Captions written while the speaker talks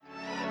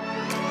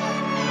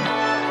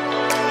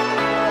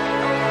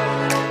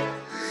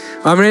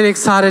I'm really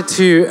excited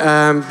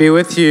to be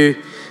with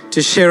you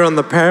to share on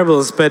the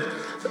parables. But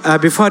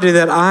before I do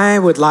that, I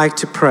would like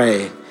to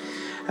pray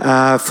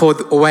for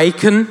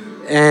Awaken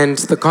and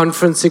the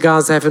conference you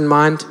guys have in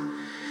mind,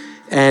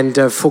 and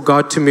for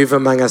God to move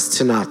among us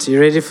tonight. Are you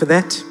ready for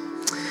that?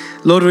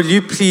 Lord, will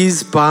you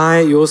please, by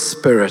your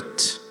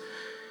Spirit,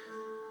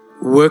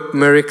 work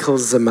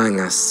miracles among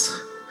us?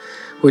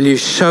 Will you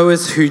show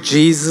us who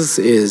Jesus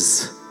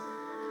is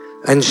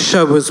and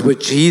show us what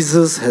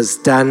Jesus has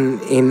done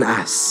in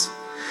us?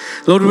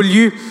 Lord, will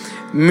you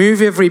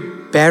move every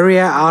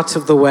barrier out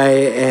of the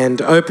way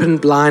and open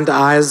blind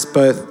eyes,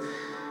 both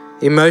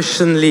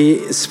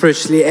emotionally,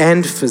 spiritually,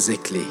 and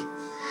physically,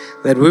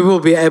 that we will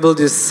be able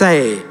to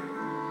say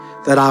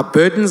that our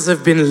burdens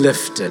have been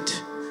lifted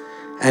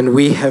and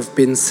we have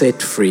been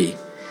set free.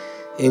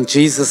 In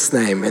Jesus'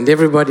 name. And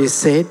everybody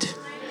said,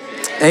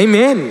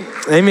 Amen.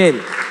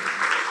 Amen.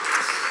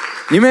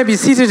 You may be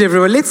seated,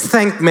 everyone. Let's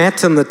thank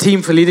Matt and the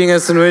team for leading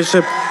us in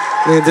worship.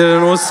 They did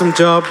an awesome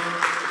job.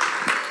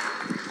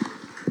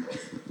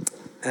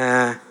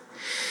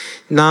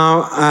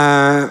 Now,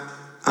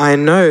 I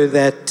know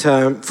that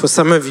for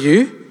some of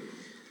you,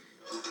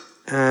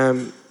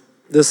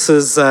 this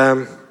is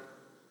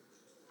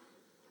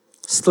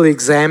still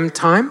exam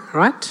time,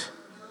 right?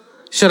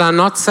 Should I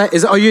not say?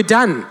 Are you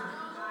done?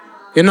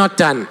 You're not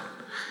done.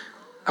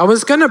 I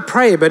was going to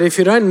pray, but if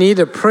you don't need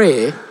a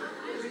prayer,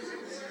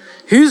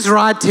 who's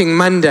writing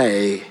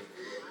Monday,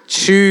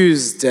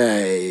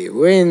 Tuesday,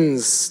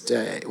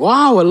 Wednesday?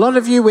 Wow, a lot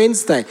of you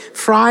Wednesday.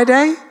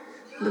 Friday?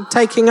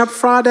 Taking up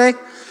Friday?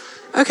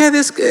 Okay,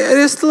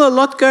 there's still a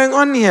lot going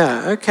on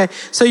here. Okay,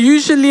 so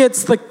usually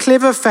it's the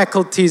clever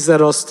faculties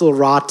that are still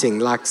writing,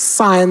 like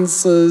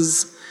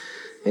sciences,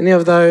 any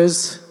of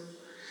those.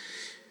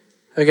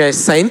 Okay,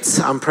 saints,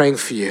 I'm praying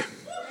for you,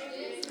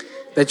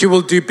 that you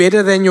will do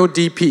better than your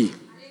DP.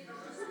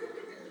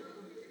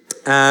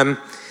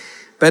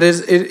 But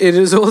it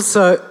is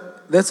also,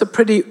 that's a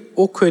pretty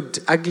awkward,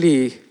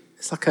 ugly,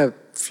 it's like a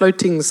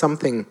floating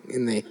something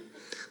in there.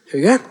 Here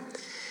we go.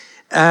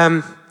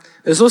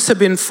 There's also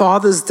been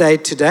Father's Day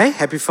today.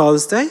 Happy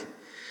Father's Day.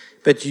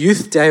 But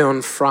Youth Day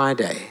on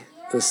Friday,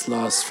 this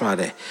last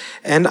Friday.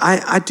 And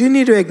I do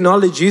need to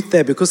acknowledge Youth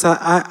Day because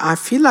I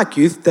feel like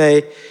Youth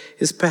Day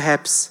is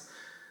perhaps,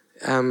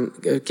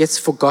 gets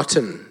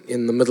forgotten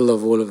in the middle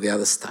of all of the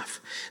other stuff.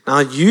 Now,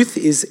 youth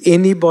is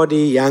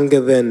anybody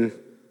younger than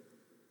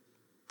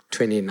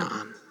 29.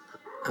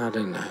 I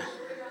don't know.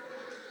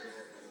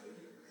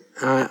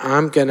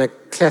 I'm going to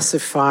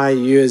classify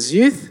you as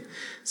youth.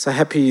 So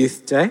happy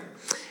Youth Day.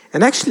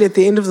 And actually, at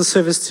the end of the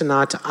service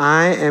tonight,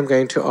 I am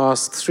going to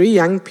ask 3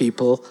 young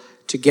people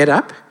to get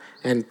up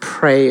and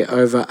pray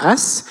over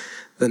us,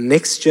 the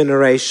next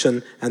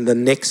generation, and the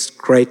next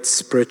great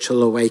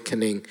spiritual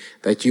awakening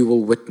that you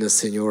will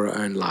witness in your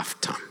own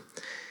lifetime.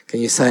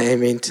 Can you say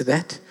amen to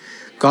that?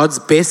 God's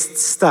best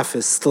stuff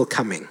is still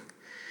coming.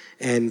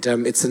 And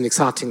it's an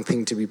exciting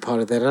thing to be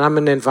part of that. And I'm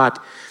going to invite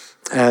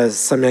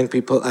some young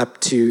people up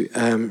to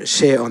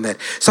share on that.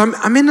 So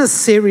I'm in a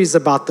series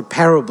about the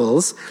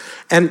parables.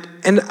 And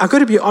I've got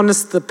to be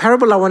honest, the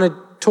parable I want to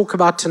talk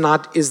about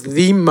tonight is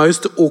the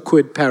most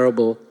awkward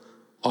parable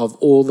of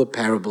all the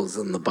parables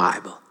in the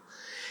Bible.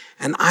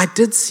 And I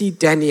did see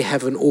Danny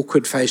have an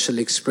awkward facial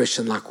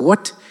expression, like,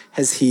 what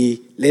has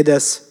he led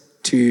us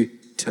to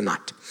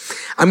tonight?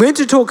 I'm going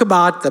to talk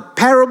about the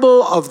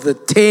parable of the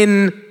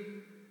 10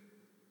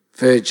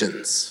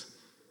 virgins.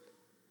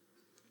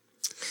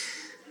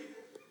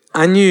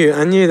 I knew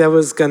that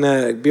was going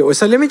to be...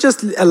 So let me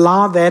just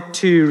allow that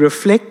to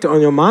reflect on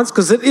your minds,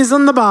 because it is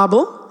in the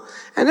Bible,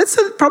 and it's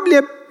probably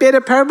a better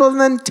parable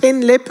than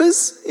 10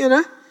 lepers, you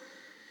know.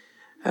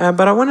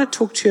 But I want to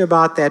talk to you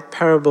about that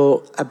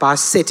parable by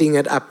setting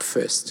it up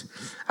first.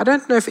 I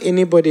don't know if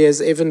anybody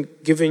has ever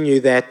given you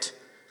that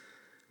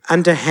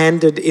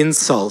underhanded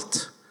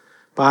insult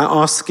by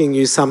asking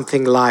you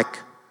something like,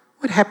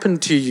 what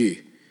happened to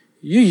you?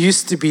 You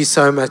used to be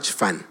so much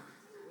fun.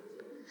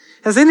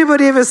 Has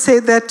anybody ever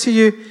said that to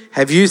you?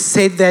 Have you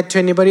said that to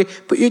anybody?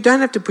 But you don't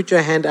have to put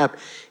your hand up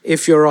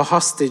if you're a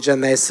hostage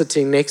and they're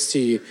sitting next to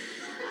you.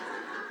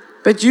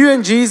 But you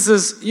and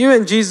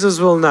Jesus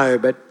will know.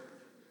 But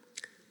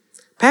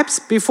perhaps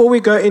before we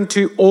go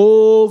into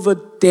all the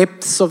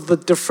depths of the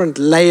different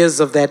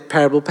layers of that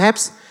parable,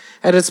 perhaps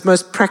at its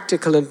most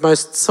practical and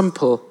most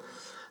simple,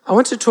 I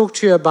want to talk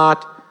to you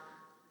about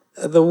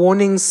the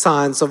warning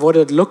signs of what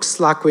it looks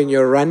like when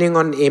you're running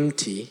on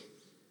empty,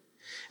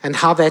 and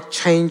how that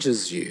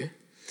changes you,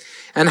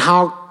 and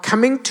how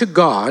coming to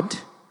God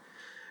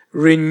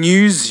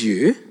renews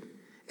you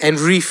and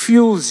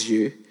refuels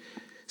you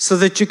so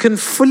that you can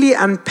fully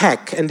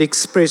unpack and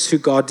express who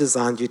God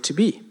designed you to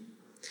be.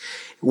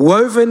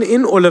 Woven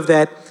in all of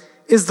that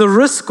is the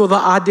risk or the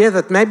idea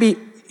that maybe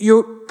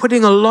you're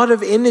putting a lot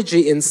of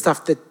energy in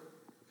stuff that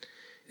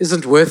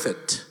isn't worth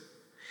it,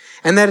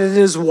 and that it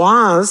is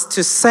wise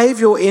to save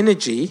your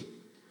energy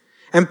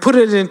and put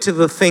it into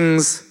the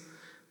things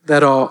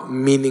that are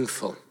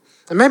meaningful.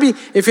 And maybe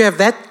if you have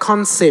that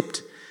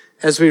concept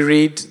as we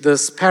read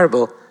this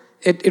parable,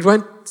 it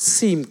won't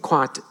seem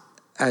quite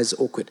as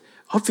awkward.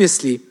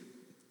 Obviously,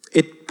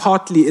 it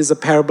partly is a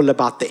parable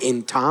about the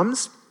end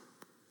times.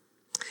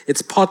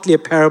 It's partly a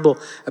parable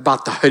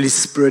about the Holy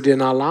Spirit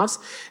in our lives.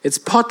 It's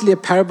partly a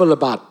parable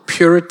about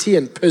purity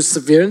and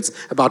perseverance,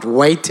 about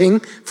waiting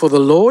for the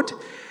Lord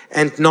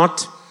and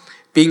not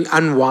being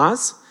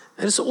unwise.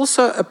 And it's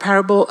also a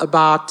parable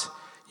about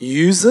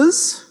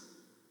users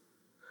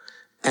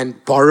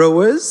and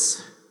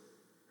borrowers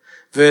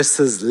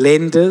versus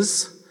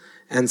lenders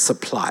and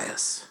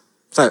suppliers.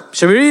 So,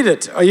 shall we read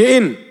it? Are you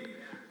in?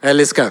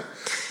 Let's go.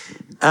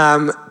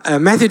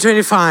 Matthew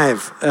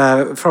 25,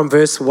 from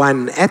verse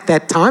 1. At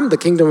that time, the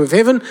kingdom of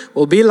heaven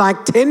will be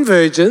like 10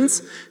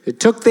 virgins who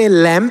took their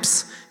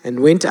lamps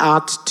and went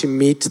out to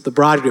meet the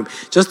bridegroom.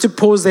 Just to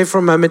pause there for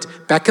a moment.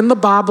 Back in the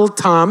Bible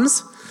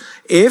times,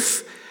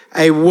 if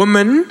a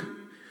woman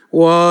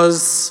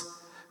was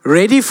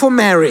ready for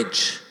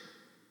marriage,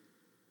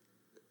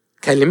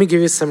 okay, let me give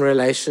you some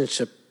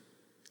relationship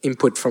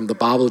input from the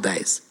Bible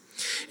days.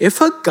 If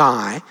a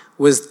guy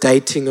was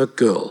dating a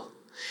girl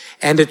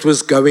and it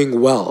was going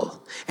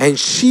well, and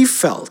she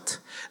felt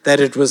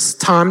that it was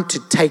time to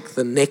take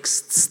the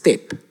next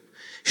step,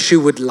 she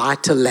would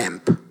light a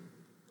lamp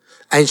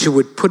and she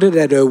would put it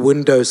at her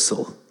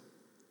windowsill.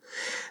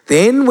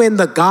 Then when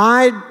the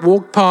guy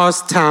walked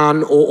past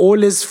town or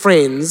all his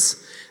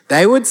friends,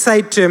 they would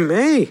say to him,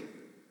 "Hey,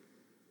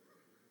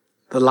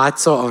 the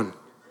lights are on.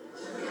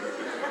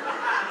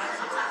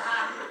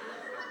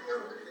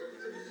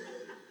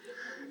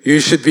 You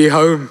should be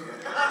home."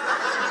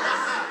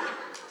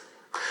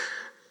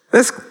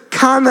 That's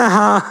kind of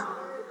how,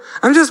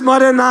 I'm just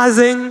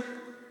modernizing.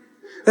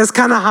 That's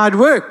kind of how it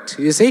worked,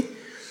 you see.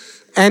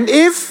 And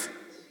if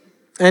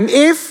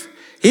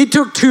he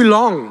took too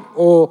long,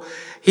 or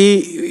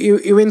he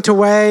went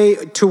away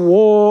to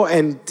war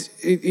and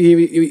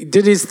he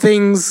did his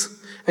things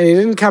and he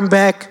didn't come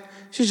back,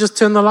 she just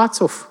turned the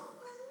lights off.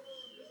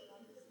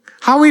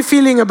 How are we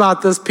feeling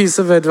about this piece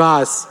of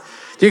advice?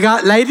 You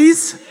got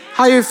ladies?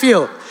 How you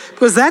feel?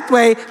 Because that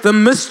way the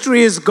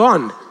mystery is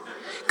gone.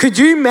 Could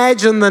you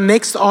imagine the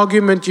next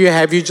argument you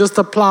have? You just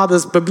apply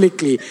this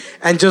biblically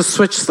and just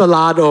switch the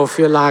light off.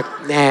 You're like,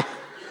 nah,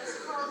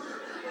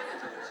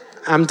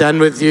 I'm done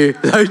with you.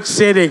 Load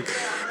shedding.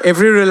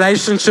 Every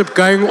relationship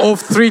going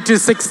off 3 to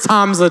 6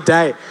 times a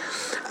day.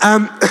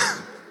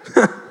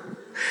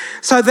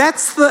 So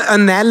that's the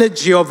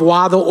analogy of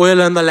why the oil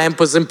and the lamp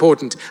was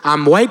important.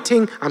 I'm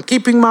waiting, I'm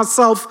keeping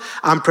myself,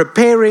 I'm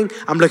preparing,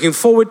 I'm looking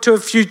forward to a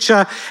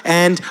future,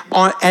 and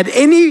at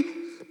any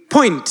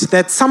point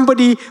that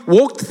somebody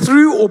walked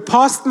through or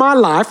past my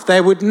life,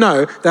 they would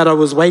know that I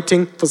was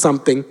waiting for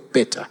something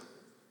better.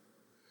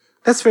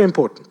 That's very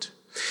important,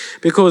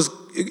 because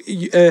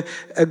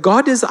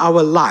God is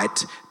our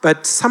light,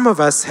 but some of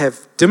us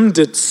have dimmed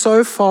it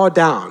so far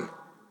down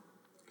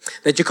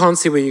that you can't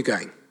see where you're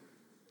going.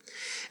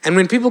 And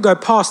when people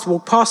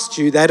walk past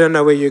you, they don't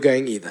know where you're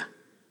going either.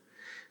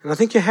 And I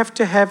think you have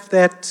to have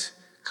that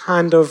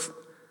kind of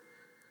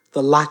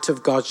the light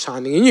of God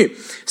shining in you.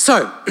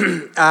 So,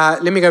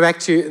 let me go back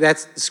to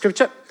that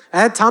scripture.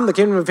 At that time, the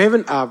kingdom of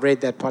heaven, I've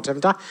read that part,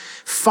 haven't I?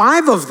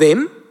 5 of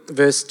them,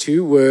 verse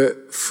 2, were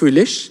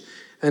foolish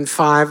and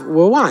 5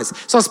 were wise.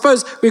 So I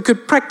suppose we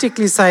could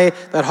practically say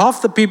that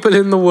half the people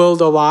in the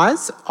world are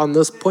wise on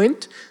this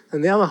point,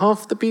 and the other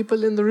half the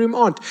people in the room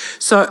aren't.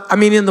 So, I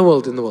mean in the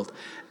world.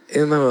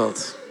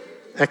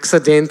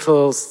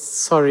 Accidental,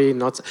 sorry,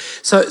 not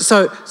so.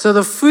 So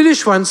the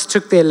foolish ones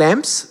took their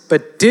lamps,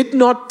 but did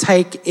not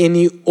take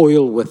any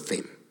oil with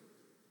them.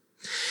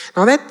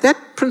 Now that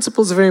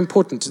principle is very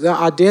important. The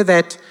idea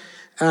that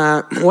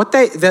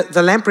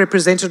the lamp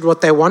represented what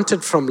they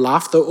wanted from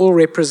life, the oil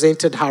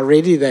represented how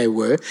ready they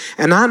were.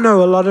 And I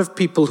know a lot of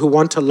people who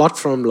want a lot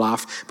from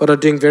life, but are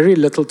doing very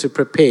little to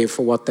prepare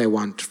for what they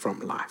want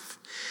from life.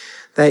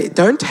 They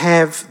don't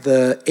have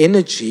the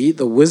energy,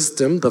 the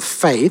wisdom, the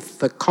faith,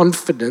 the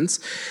confidence,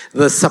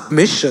 the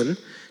submission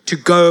to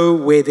go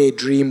where their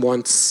dream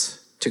wants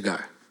to go.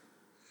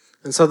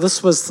 And so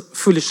this was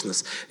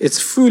foolishness. It's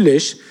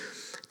foolish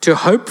to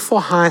hope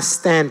for high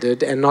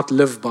standard and not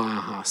live by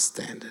a high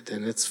standard.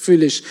 And it's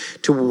foolish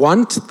to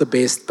want the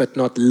best but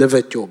not live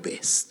at your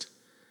best.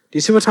 Do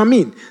you see what I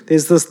mean?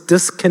 There's this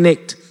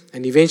disconnect,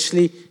 and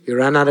eventually you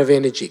run out of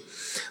energy.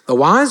 The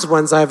wise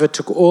ones, however,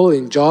 took oil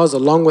in jars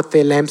along with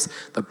their lamps.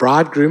 The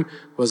bridegroom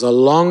was a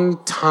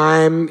long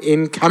time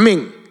in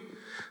coming,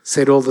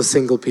 said all the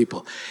single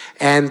people.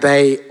 And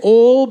they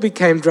all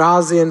became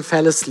drowsy and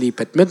fell asleep.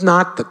 At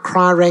midnight, the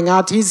cry rang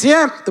out, "He's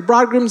here, the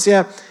bridegroom's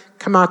here,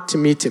 come out to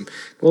meet him."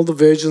 All the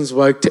virgins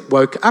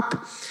woke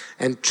up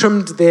and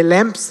trimmed their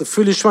lamps. The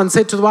foolish one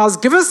said to the wise,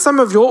 "Give us some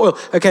of your oil."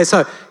 Okay,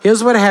 so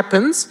here's what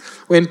happens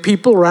when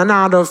people run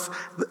out of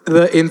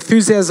the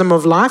enthusiasm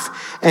of life,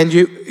 and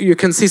you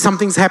can see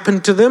something's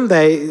happened to them.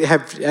 They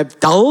have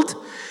dulled.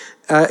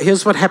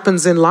 Here's what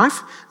happens in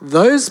life.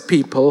 Those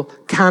people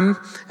come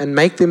and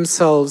make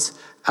themselves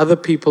other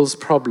people's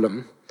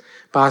problem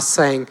by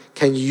saying,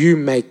 "Can you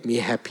make me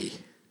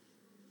happy?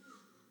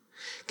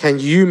 Can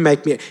you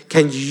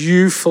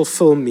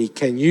fulfill me?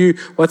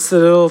 What's the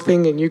little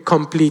thing? Can you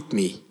complete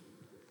me?"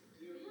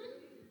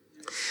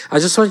 I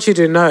just want you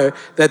to know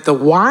that the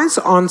wise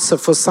answer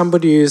for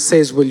somebody who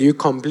says, will you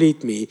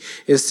complete me,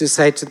 is to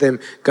say to them,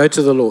 go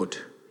to the Lord.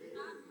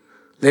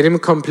 Let him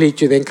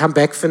complete you, then come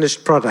back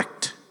finished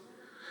product.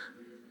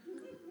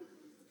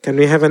 Can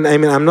we have an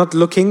amen? I'm not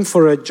looking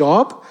for a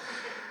job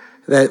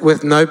that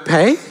with no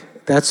pay.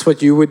 That's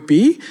what you would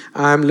be.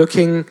 I'm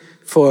looking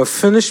for a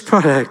finished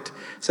product.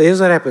 So here's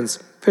what happens.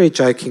 Very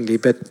jokingly,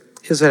 but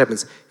here's what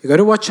happens. You've got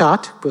to watch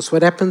out, because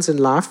what happens in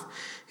life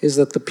is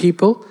that the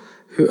people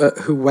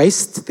who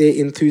waste their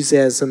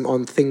enthusiasm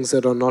on things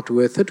that are not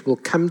worth it will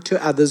come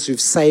to others who've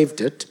saved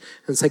it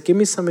and say, give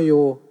me some of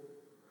your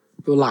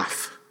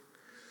life.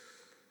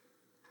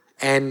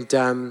 And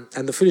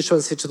the foolish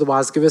one said to the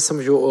wise, give us some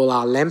of your oil,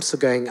 our lamps are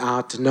going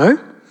out. No,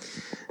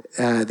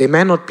 there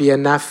may not be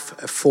enough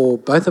for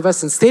both of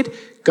us. Instead,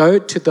 go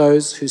to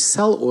those who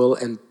sell oil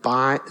and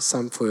buy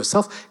some for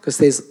yourself, because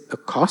there's a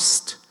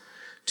cost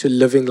to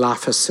living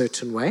life a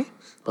certain way.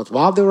 But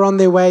while they were on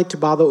their way to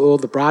buy the oil,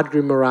 the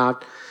bridegroom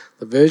arrived.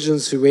 The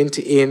virgins who went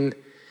in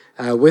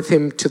with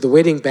him to the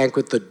wedding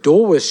banquet, the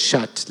door was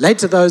shut.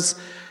 Later those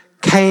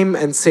came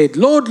and said,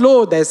 Lord,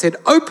 Lord. They said,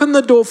 open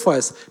the door for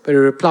us. But he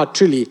replied,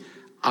 truly,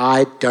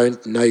 I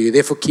don't know you.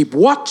 Therefore keep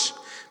watch,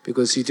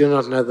 because you do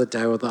not know the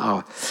day or the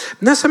hour.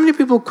 Now, so many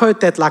people quote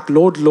that like,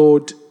 Lord,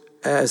 Lord.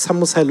 Some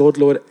will say, Lord,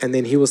 Lord, and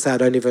then he will say, I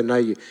don't even know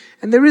you.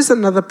 And there is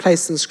another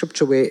place in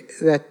Scripture where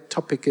that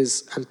topic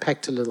is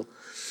unpacked a little.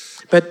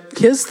 But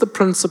here's the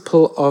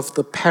principle of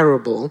the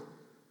parable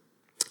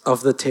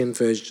of the 10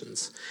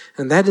 virgins.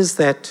 And that is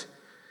that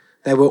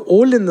they were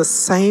all in the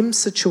same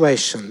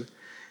situation,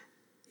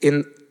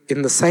 in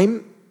the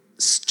same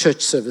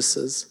church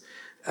services,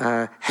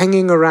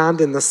 hanging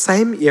around in the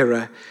same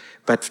era,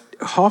 but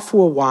half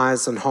were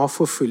wise and half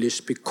were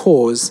foolish,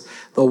 because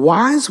the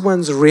wise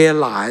ones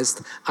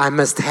realized, I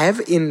must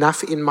have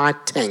enough in my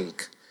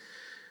tank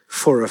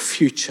for a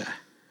future.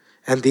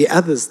 And the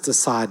others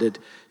decided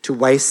to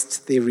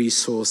waste their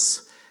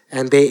resource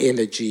and their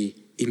energy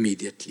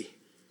immediately.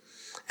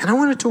 And I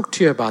want to talk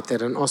to you about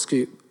that and ask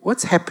you,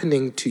 what's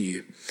happening to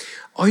you?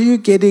 Are you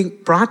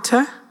getting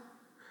brighter,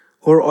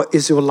 or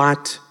is your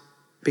light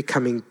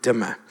becoming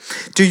dimmer?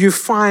 Do you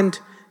find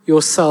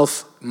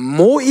yourself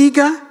more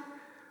eager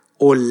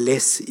or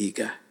less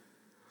eager?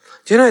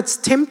 Do you know, it's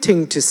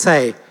tempting to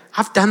say,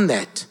 I've done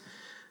that.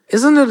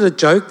 Isn't it a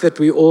joke that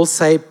we all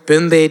say,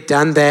 been there,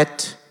 done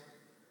that,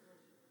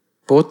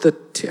 bought the...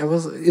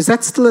 Is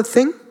that still a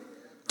thing?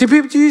 Do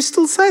you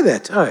still say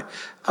that? Oh,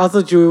 I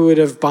thought you would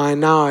have by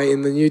now,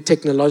 in the new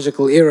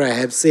technological era,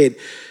 have said,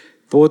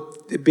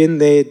 been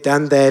there,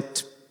 done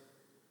that,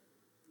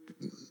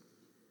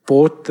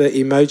 bought the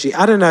emoji.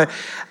 I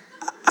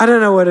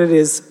don't know what it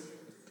is.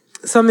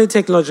 Something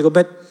technological,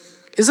 but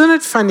isn't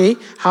it funny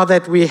how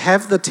that we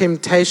have the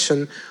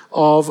temptation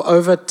of,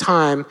 over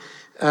time,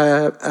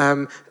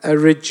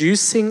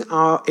 reducing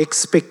our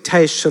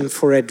expectation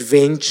for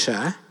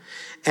adventure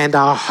and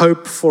our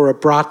hope for a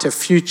brighter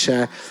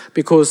future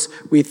because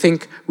we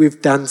think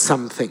we've done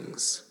some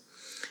things.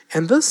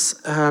 And this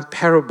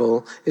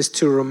parable is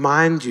to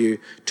remind you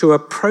to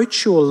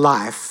approach your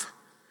life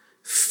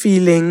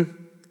feeling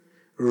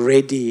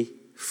ready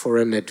for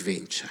an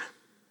adventure.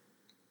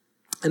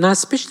 And I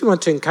especially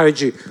want to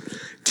encourage you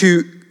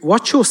to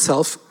watch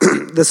yourself.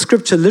 The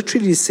scripture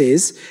literally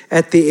says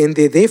at the end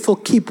there, therefore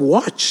keep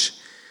watch,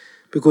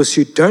 because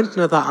you don't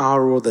know the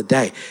hour or the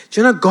day.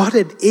 Do you know, God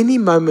at any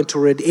moment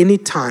or at any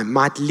time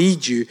might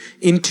lead you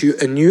into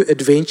a new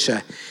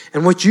adventure.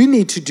 And what you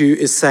need to do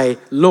is say,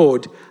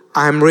 Lord,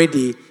 I'm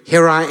ready.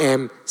 Here I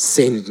am.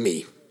 Send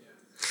me.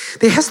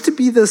 There has to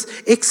be this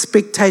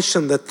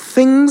expectation that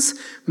things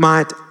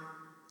might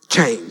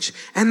change.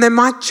 And they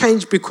might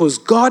change because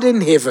God in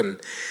heaven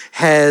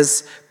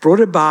has brought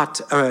about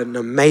an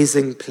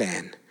amazing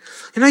plan.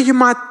 You know, you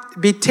might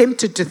be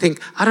tempted to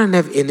think, I don't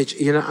have energy.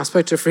 You know, I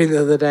spoke to a friend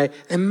the other day.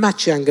 They're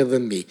much younger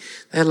than me.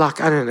 They're like,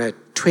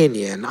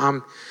 20, and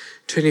I'm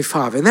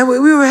 25. And we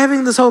were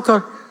having this whole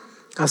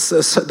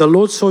the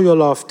Lord saw your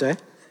laughter.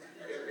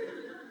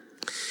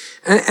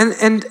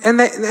 And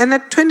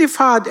at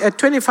 25,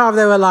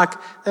 they were like,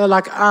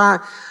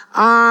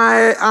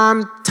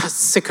 I'm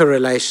sick of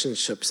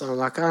relationships. I'm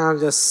like, I'm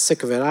just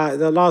sick of it.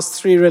 The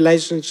last 3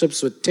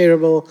 relationships were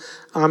terrible.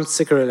 I'm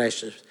sick of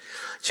relationships.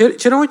 Do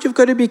you know what you've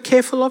got to be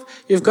careful of?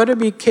 You've got to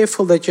be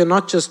careful that you're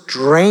not just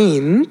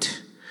drained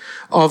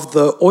of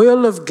the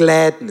oil of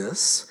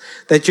gladness,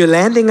 that you're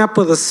landing up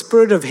with a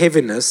spirit of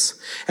heaviness,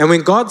 and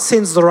when God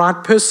sends the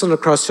right person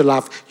across your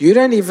life, you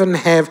don't even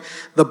have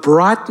the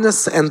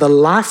brightness and the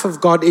life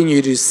of God in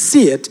you to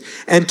see it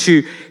and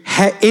to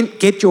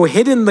get your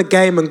head in the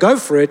game and go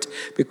for it,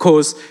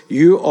 because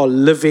you are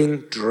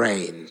living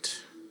drained.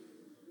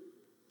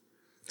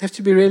 You have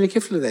to be really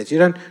careful of that. You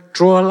don't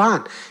draw a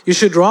line. You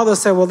should rather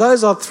say, well,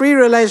 those are 3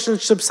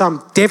 relationships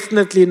I'm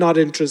definitely not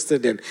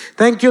interested in.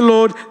 Thank you,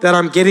 Lord, that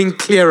I'm getting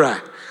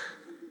clearer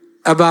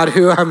about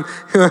who I'm.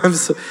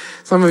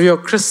 Some of you are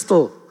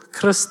crystal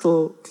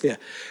clear.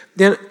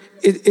 Then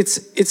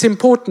it's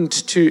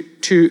important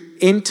to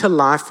enter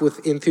life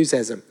with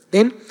enthusiasm.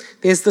 Then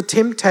there's the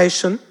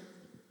temptation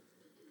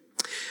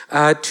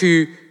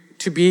to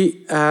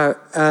be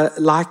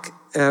like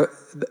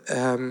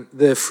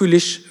the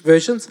foolish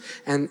versions,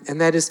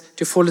 and that is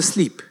to fall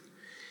asleep.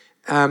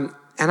 And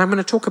I'm going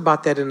to talk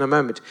about that in a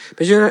moment.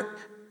 But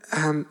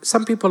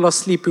some people are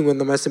sleeping when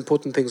the most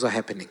important things are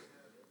happening.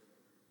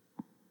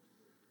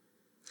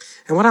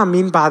 And what I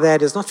mean by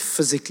that is not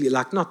physically.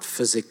 What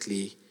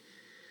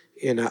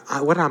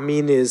I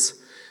mean is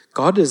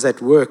God is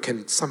at work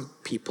and some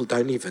people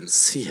don't even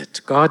see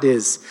it. God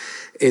is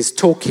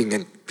talking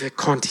and they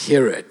can't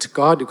hear it.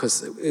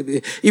 Because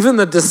even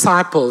the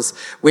disciples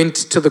went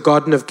to the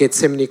Garden of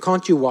Gethsemane.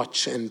 Can't you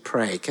watch and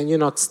pray? Can you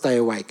not stay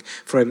awake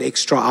for an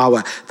extra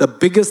hour? The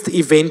biggest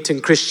event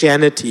in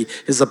Christianity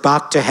is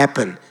about to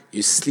happen.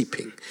 You're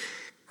sleeping.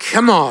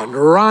 Come on,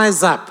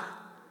 rise up.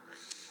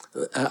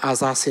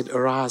 As I said,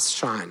 arise,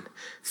 shine,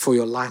 for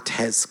your light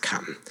has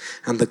come,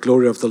 and the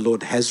glory of the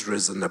Lord has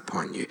risen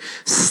upon you.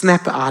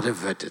 Snap out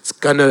of it.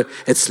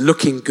 It's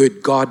looking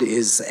good. God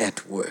is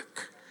at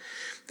work.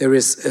 There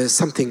is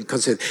something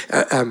concerned.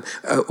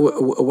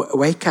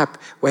 Wake up,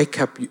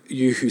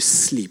 you who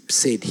sleep,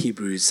 said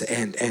Hebrews,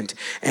 and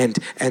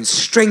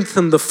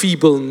strengthen the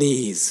feeble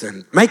knees,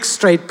 and make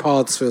straight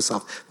paths for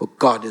yourself, for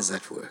God is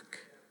at work.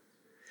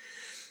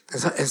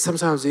 And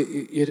sometimes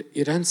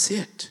you don't see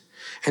it.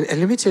 And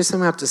let me tell you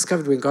something I've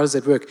discovered when God is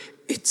at work.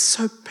 It's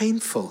so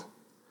painful.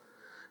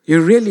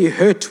 You really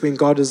hurt when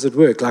God is at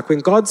work. Like when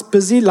God's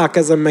busy, like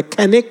as a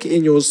mechanic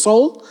in your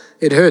soul,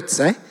 it hurts,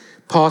 eh?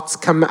 Parts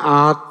come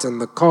out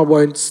and the car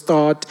won't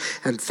start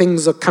and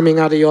things are coming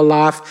out of your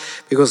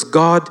life because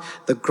God,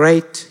 the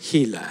great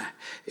healer,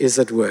 is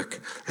at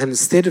work. And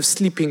instead of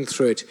sleeping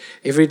through it,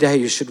 every day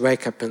you should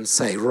wake up and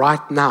say,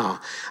 right now,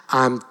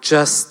 I'm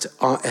just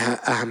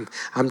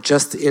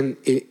in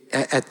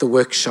at the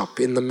workshop,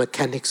 in the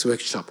mechanic's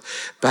workshop,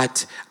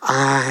 but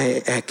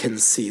I can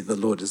see the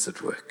Lord is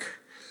at work.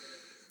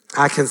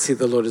 I can see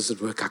the Lord is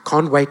at work. I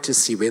can't wait to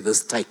see where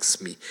this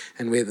takes me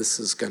and where this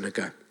is going to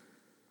go.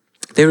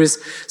 There is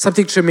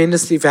something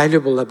tremendously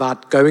valuable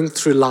about going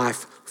through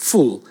life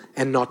full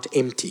and not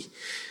empty.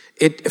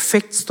 It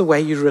affects the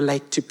way you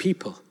relate to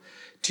people.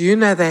 Do you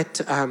know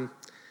that,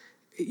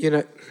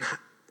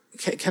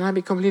 can I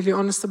be completely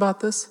honest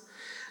about this?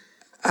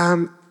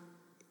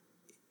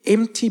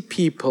 Empty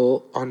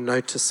people are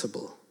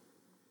noticeable.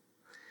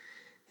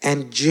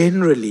 And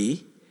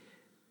generally,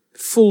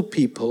 full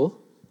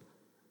people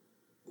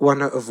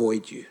want to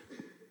avoid you.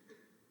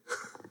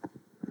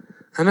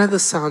 I know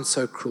this sounds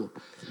so cruel.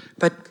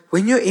 But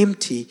when you're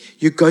empty,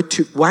 you go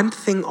to one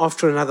thing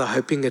after another,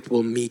 hoping it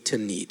will meet a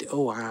need.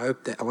 Oh, I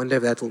wonder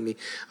if that will meet.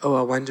 Oh,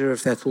 I wonder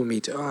if that will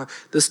meet. Oh,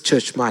 this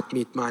church might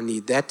meet my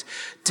need. That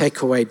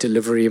takeaway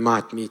delivery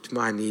might meet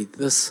my need.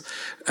 This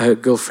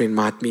girlfriend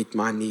might meet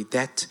my need.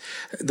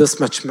 This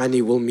much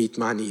money will meet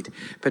my need.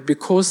 But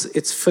because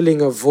it's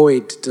filling a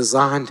void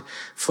designed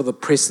for the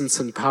presence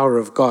and power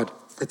of God,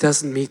 it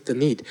doesn't meet the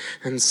need.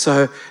 And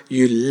so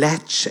you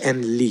latch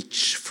and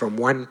leech from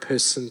one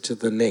person to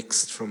the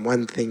next, from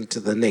one thing to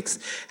the next,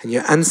 and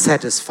you're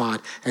unsatisfied,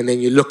 and then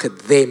you look at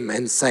them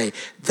and say,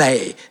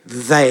 they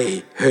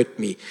hurt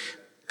me.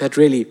 But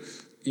really,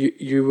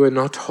 you were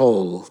not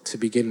whole to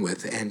begin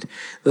with. And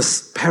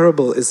this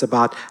parable is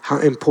about how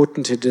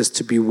important it is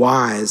to be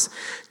wise,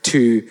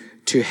 to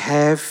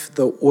have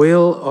the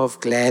oil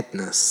of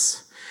gladness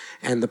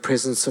and the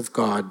presence of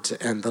God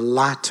and the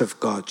light of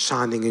God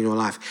shining in your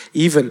life,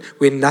 even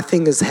when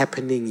nothing is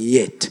happening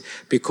yet,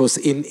 because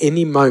in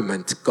any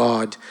moment,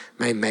 God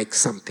may make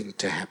something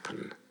to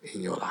happen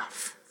in your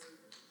life.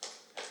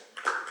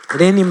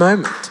 At any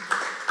moment.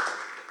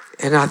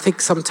 And I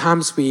think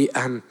sometimes we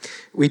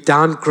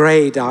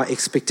downgrade our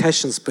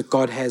expectations, but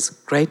God has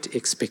great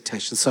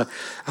expectations. So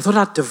I thought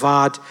I'd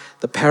divide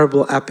the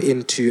parable up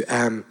into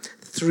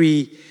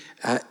three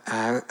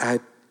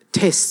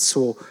tests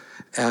or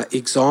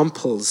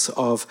examples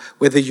of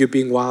whether you're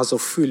being wise or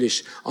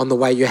foolish on the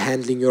way you're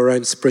handling your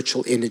own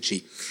spiritual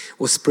energy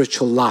or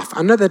spiritual life.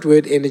 I know that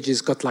word energy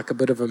has got like a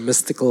bit of a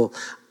mystical,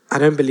 I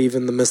don't believe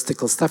in the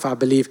mystical stuff. I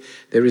believe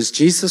there is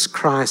Jesus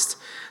Christ,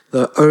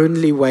 the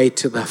only way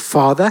to the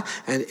Father,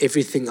 and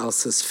everything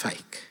else is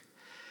fake.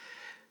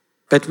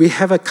 But we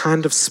have a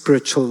kind of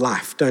spiritual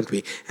life, don't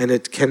we? And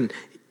it can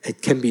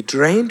be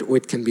drained or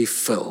it can be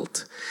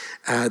filled.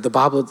 The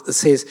Bible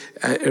says,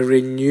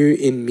 renew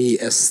in me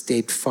a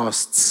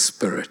steadfast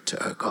spirit,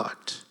 O God.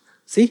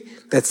 See?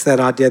 That's that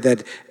idea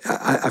that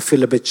I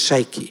feel a bit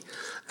shaky.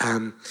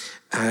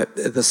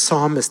 The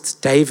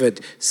psalmist David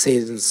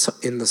says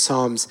in the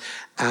Psalms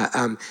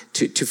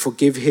to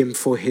forgive him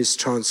for his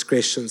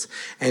transgressions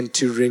and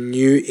to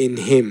renew in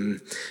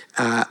him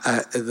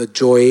the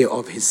joy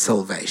of his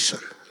salvation.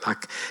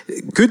 Like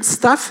good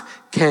stuff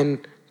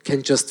can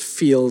just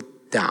feel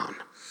down.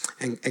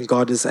 And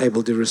God is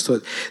able to restore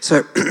it.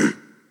 So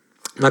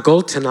my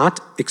goal tonight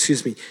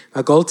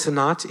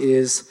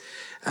is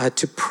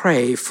to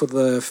pray for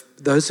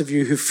those of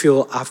you who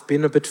feel I've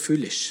been a bit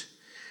foolish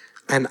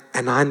and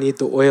I need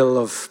the oil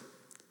of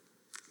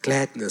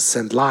gladness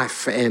and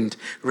life and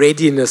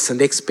readiness and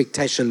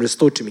expectation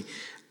restored to me.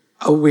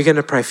 Oh, we're going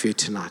to pray for you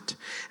tonight.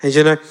 And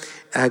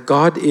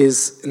God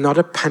is not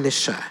a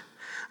punisher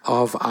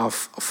of our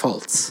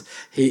faults.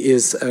 He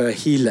is a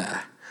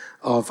healer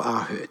of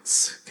our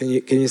hurts. Can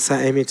you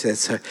say amen to that?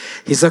 So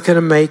he's not going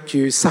to make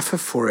you suffer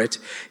for it.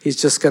 He's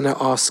just going to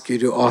ask you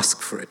to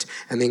ask for it.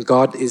 And then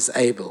God is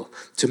able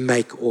to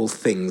make all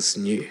things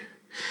new.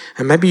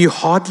 And maybe you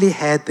hardly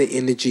had the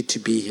energy to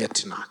be here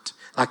tonight.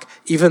 Like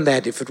even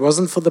that, if it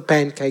wasn't for the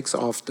pancakes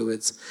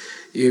afterwards,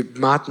 you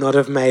might not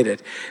have made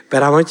it.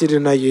 But I want you to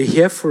know you're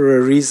here for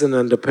a reason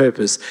and a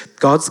purpose.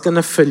 God's going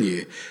to fill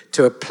you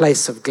to a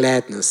place of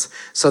gladness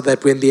so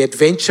that when the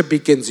adventure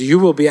begins, you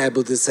will be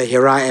able to say,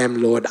 here I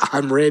am, Lord,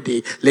 I'm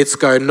ready. Let's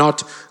go.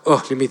 Not,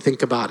 oh, let me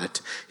think about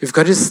it. You've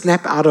got to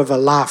snap out of a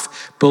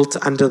life built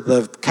under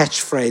the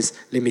catchphrase,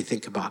 let me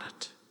think about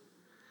it.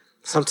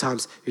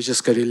 Sometimes you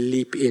just got to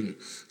leap in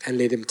and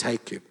let him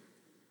take you.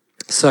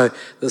 So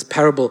this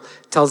parable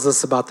tells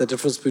us about the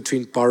difference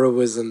between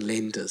borrowers and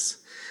lenders.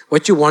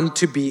 What you want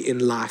to be in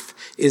life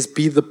is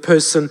be the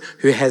person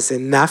who has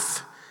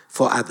enough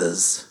for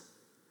others.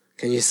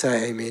 Can you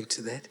say amen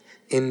to that?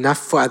 Enough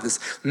for others,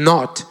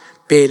 not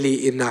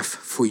barely enough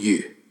for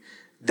you.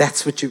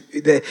 That's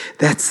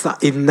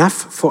enough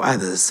for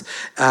others.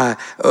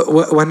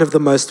 One of the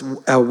most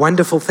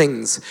wonderful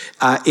things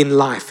in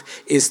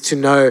life is to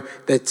know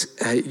that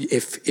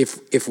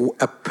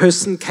if a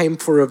person came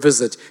for a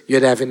visit,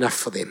 you'd have enough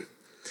for them.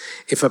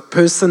 If a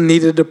person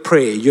needed a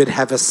prayer, you'd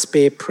have a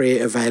spare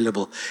prayer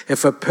available.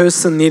 If a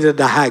person needed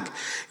a hug,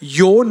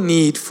 your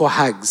need for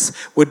hugs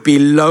would be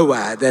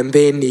lower than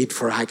their need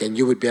for a hug, and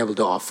you would be able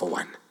to offer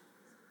one.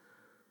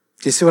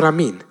 Do you see what I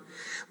mean?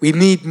 We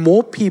need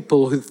more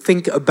people who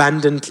think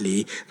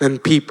abundantly than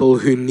people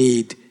who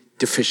need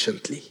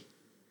deficiently.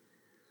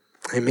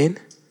 Amen?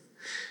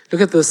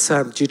 Look at this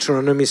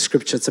Deuteronomy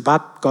scripture. It's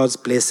about God's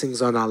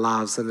blessings on our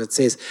lives. And it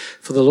says,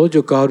 for the Lord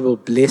your God will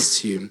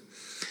bless you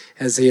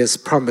as he has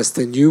promised,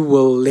 and you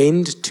will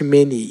lend to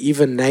many,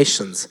 even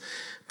nations,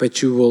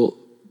 but you will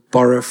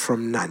borrow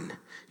from none.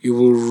 You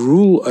will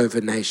rule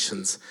over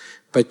nations,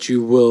 but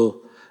you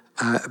will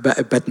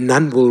but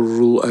none will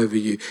rule over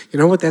you. You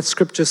know what that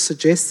scripture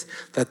suggests?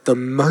 That the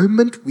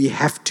moment we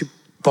have to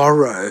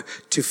borrow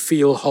to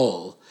feel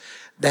whole,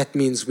 that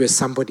means we're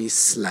somebody's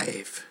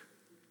slave.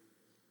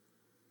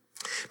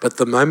 But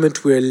the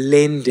moment we're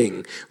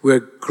lending,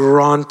 we're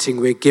granting,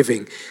 we're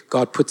giving,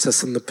 God puts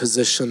us in the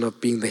position of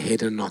being the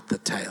head and not the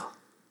tail.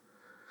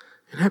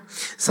 You know,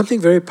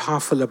 something very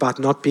powerful about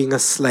not being a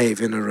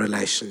slave in a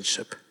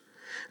relationship.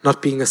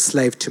 Not being a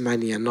slave to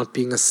money and not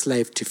being a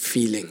slave to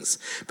feelings,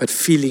 but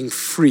feeling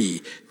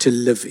free to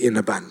live in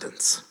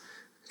abundance.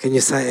 Can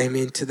you say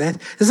amen to that?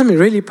 There's something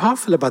really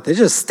powerful about that.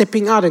 Just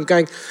stepping out and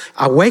going,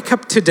 I wake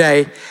up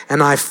today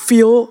and I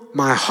feel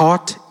my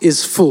heart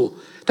is full.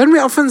 Don't we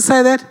often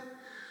say that?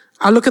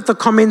 I look at the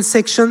comment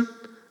section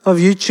of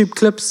YouTube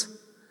clips.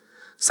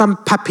 Some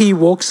puppy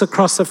walks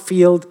across a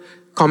field,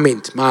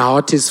 comment, my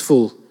heart is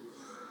full.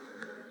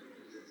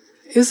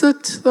 Is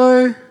it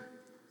though?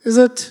 Is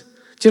it?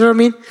 Do you know what I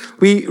mean?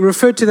 We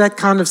refer to that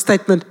kind of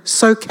statement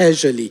so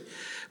casually.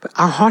 But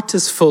our heart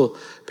is full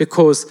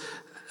because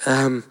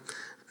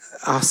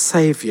our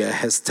Savior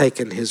has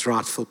taken his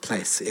rightful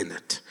place in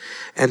it.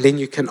 And then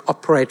you can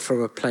operate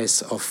from a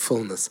place of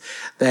fullness.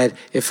 That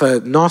if a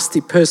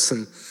nasty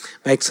person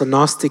makes a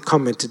nasty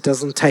comment, it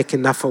doesn't take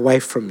enough away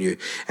from you.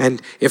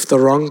 And if the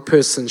wrong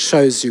person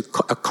shows you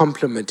a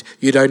compliment,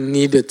 you don't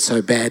need it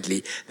so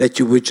badly that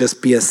you would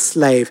just be a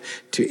slave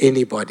to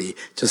anybody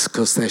just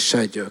because they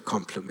showed you a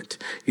compliment.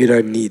 You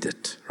don't need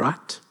it,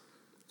 right?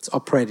 It's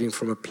operating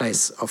from a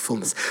place of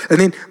fullness. And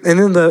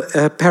then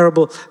the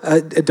parable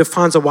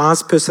defines a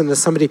wise person as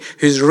somebody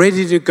who's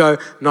ready to go,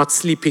 not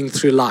sleeping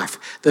through life.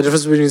 The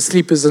difference between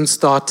sleepers and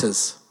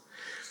starters.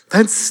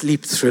 Don't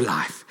sleep through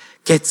life.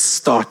 Get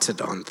started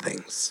on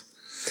things.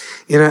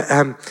 You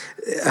know,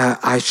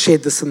 I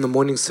shared this in the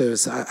morning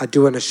service. I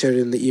do want to share it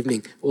in the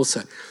evening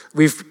also.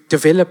 We've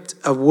developed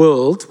a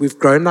world, we've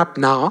grown up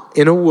now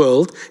in a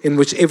world in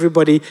which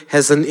everybody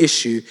has an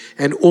issue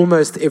and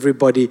almost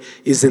everybody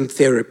is in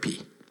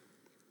therapy.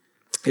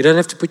 You don't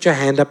have to put your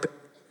hand up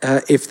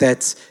if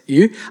that's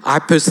you. I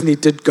personally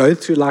did go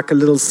through like a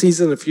little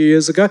season a few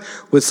years ago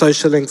with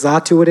social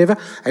anxiety or whatever.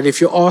 And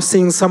if you are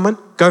seeing someone,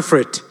 go for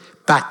it.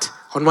 But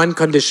on one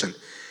condition,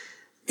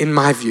 in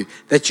my view,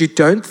 that you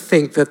don't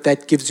think that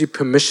that gives you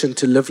permission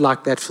to live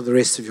like that for the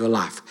rest of your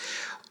life.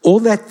 All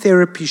that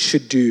therapy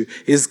should do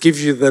is give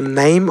you the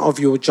name of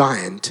your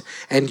giant,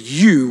 and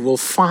you will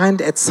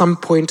find at some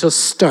point a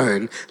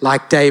stone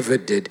like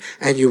David did,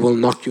 and you will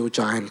knock your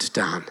giant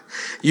down.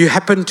 You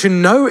happen to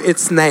know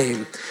its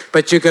name,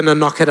 but you're going to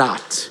knock it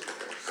out.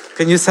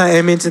 Can you say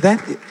amen to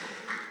that?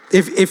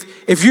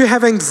 If you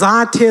have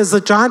anxiety as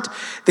a giant,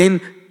 then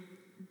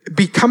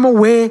become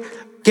aware,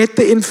 get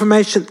the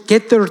information,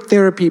 get the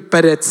therapy,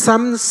 but at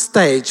some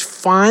stage,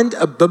 find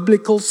a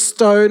biblical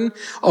stone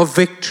of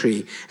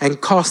victory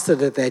and cast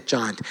it at that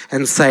giant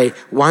and say,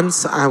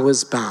 once I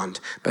was bound,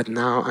 but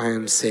now I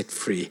am set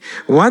free.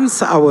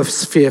 Once I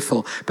was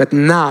fearful, but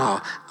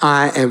now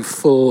I am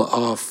full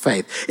of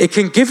faith. It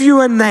can give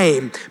you a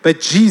name, but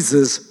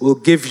Jesus will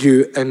give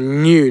you a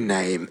new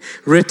name,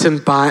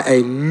 written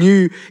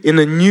in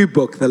a new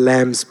book, the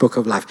Lamb's Book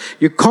of Life.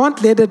 You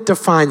can't let it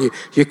define you.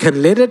 You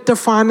can let it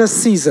define a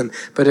season,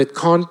 but it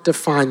can't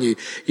define you.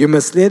 You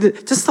must let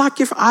it, just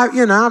like if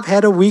I've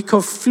had a week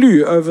of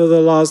flu over the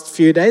last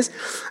few days.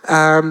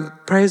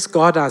 Praise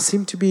God, I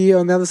seem to be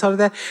on the other side of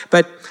that.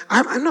 But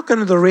I'm not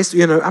going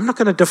to I'm not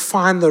going to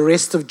define the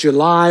rest of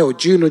July or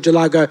June or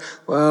July, go,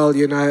 well,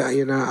 I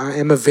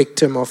am a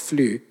victim of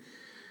flu.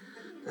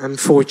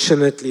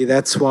 Unfortunately,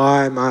 that's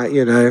why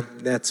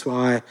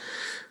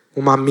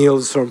all my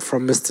meals are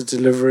from Mr.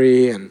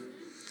 Delivery and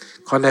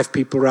can't have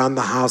people around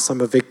the house.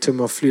 I'm a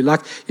victim of flu.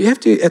 Like, you have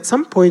to, at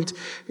some point,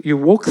 you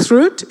walk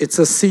through it. It's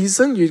a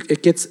season.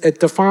 It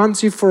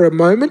defines you for a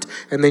moment,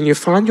 and then you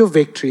find your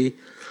victory.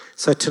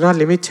 So tonight,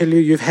 let me tell you,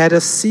 you've had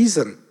a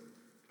season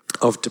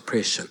of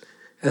depression,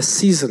 a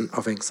season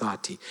of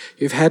anxiety.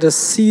 You've had a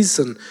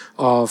season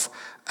of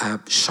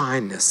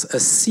shyness, a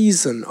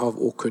season of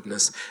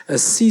awkwardness, a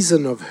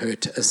season of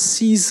hurt, a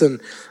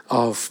season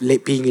of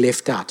being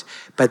left out.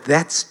 But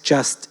that's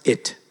just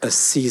it, a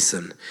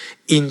season.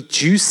 In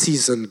due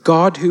season,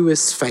 God, who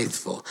is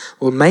faithful,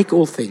 will make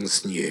all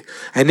things new.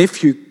 And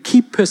if you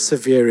keep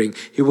persevering,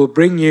 He will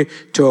bring you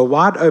to a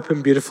wide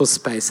open, beautiful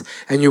space.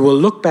 And you will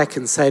look back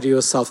and say to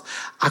yourself,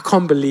 I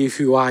can't believe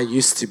who I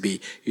used to be.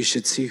 You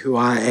should see who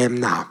I am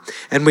now.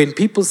 And when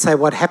people say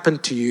what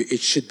happened to you, it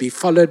should be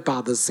followed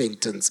by the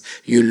sentence,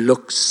 you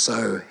look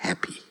so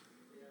happy.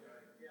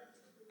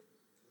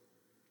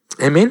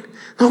 Amen?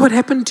 Now, what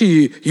happened to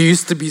you? You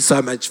used to be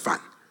so much fun.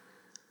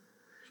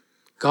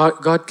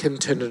 God can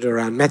turn it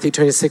around. Matthew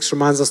 26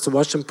 reminds us to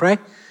watch and pray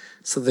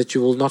so that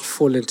you will not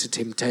fall into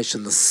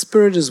temptation. The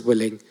spirit is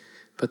willing,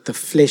 but the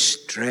flesh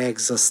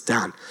drags us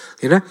down.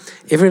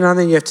 Every now and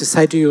then you have to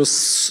say to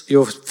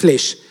your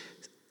flesh,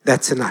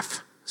 that's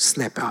enough.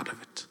 Snap out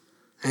of it.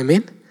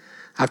 Amen?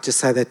 I have to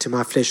say that to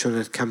my flesh when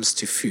it comes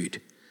to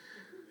food.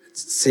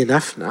 It's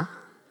enough now.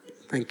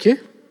 Thank you.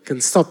 You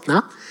can stop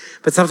now.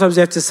 But sometimes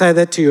you have to say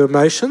that to your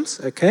emotions.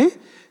 Okay?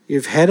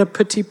 You've had a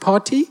pity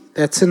party.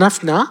 That's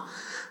enough now.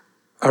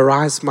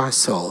 Arise, my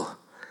soul,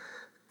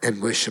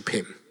 and worship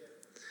Him.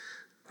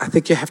 I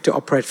think you have to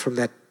operate from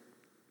that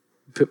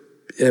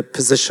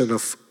position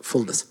of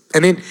fullness.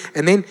 And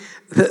then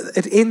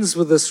it ends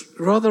with this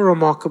rather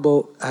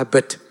remarkable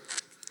bit.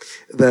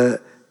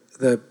 The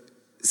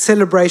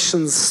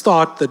celebrations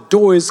start, the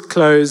door is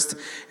closed,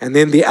 and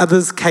then the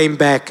others came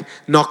back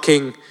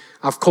knocking.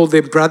 I've called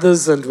them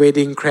brothers and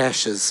wedding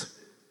crashers.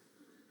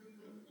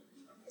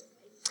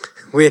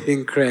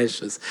 Wedding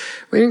crashers.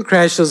 Wedding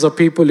crashers are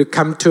people who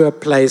come to a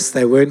place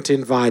they weren't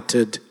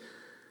invited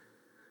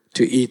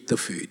to eat the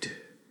food.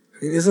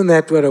 Isn't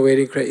that what a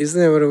wedding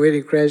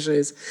crasher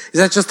is? Is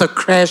that just a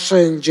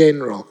crasher in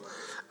general?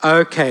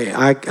 Okay,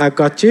 I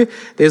got you.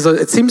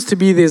 It seems to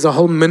be there's a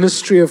whole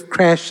ministry of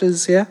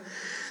crashers here.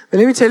 But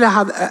let me tell you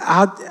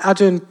how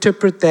to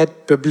interpret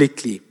that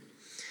biblically.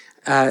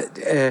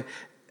 You're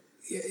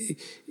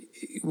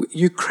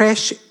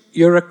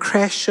a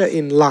crasher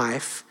in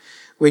life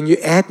when you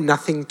add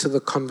nothing to the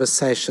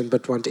conversation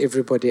but want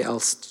everybody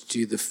else to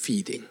do the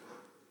feeding.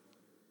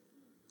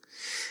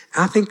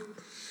 I think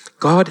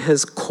God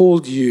has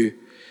called you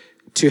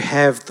to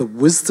have the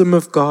wisdom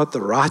of God,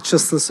 the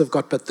righteousness of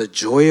God, but the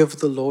joy of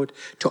the Lord,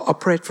 to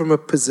operate from a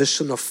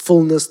position of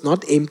fullness,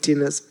 not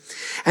emptiness,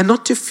 and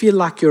not to feel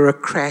like you're a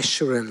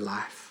crasher in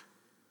life,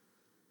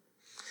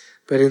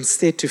 but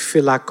instead to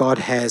feel like God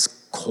has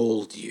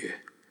called you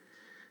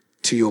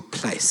to your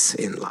place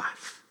in life.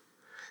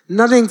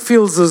 Nothing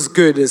feels as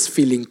good as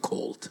feeling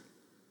called.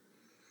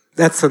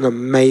 That's an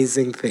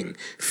amazing thing,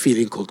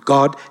 feeling called.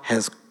 God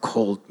has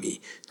called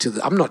me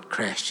I'm not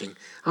crashing.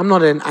 I'm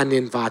not an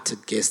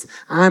uninvited guest.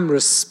 I'm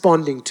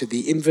responding to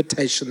the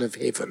invitation of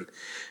heaven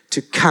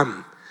to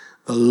come.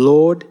 The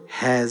Lord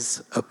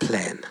has a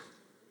plan.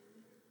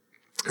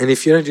 And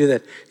if you don't do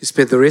that, you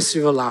spend the rest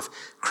of your life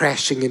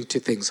crashing into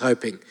things,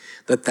 hoping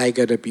that they're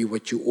going to be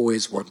what you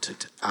always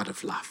wanted out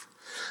of life.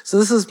 So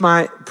this is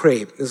my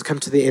prayer. This has come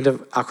to the end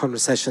of our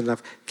conversation.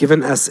 I've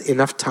given us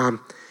enough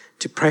time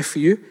to pray for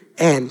you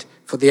and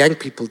for the young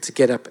people to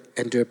get up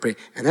and do a prayer.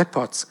 And that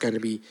part's going to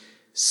be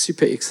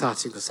super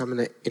exciting because I'm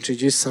going to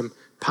introduce some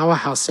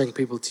powerhouse young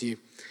people to you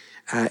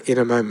in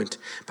a moment.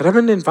 But I'm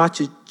going to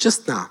invite you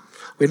just now,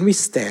 when we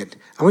stand,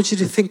 I want you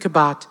to think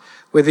about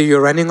whether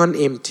you're running on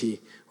empty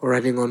or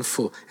running on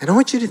full. And I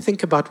want you to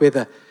think about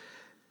whether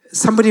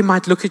somebody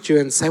might look at you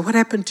and say, what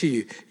happened to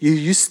you? You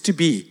used to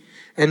be,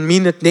 and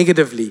mean it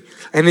negatively.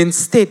 And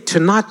instead,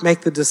 tonight,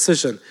 make the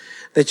decision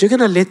that you're going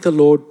to let the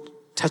Lord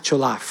touch your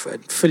life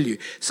and fill you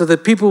so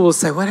that people will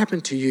say, what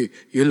happened to you?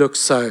 You look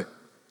so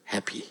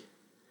happy.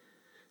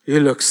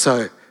 You look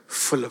so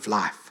full of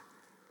life.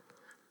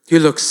 You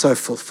look so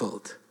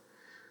fulfilled.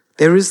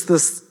 There is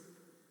this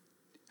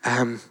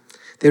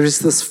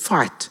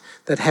fight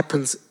that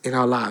happens in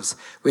our lives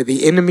where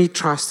the enemy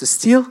tries to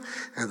steal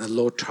and the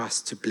Lord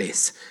tries to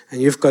bless.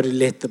 And you've got to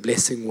let the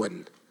blessing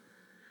win.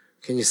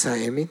 Can you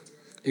say amen?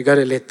 You got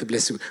to let the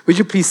blessing. Would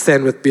you please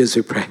stand with me as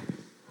we pray?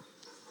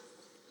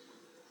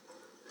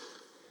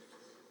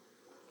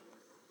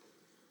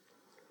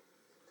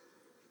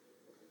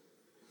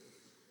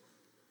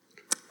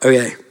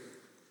 Okay.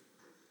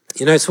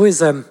 You know, it's always,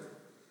 that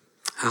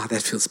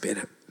feels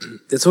better.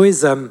 It's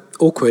always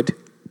awkward.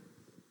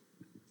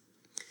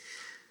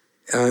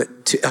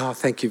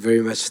 Thank you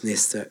very much,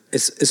 Nesta.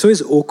 It's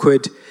always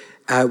awkward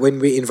when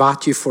we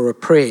invite you for a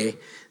prayer,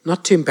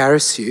 not to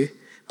embarrass you,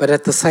 but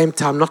at the same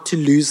time not to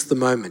lose the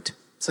moment.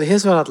 So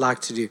here's what I'd like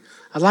to do.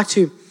 I'd like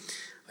to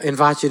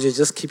invite you to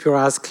just keep your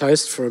eyes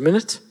closed for a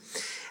minute.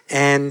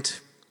 And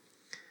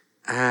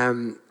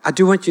I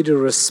do want you to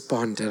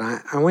respond. And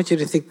I want you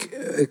to think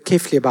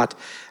carefully about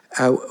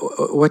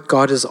what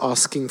God is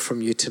asking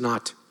from you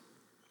tonight.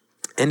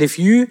 And if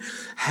you've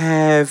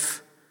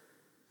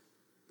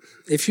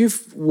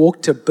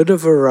walked a bit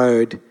of a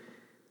road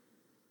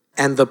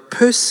and the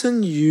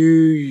person you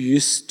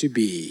used to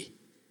be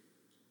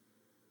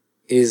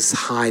is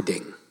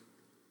hiding,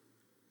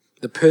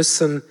 the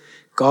person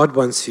God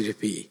wants you to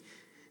be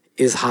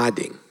is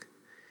hiding,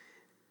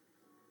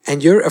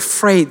 and you're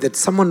afraid that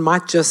someone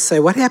might just say,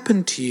 what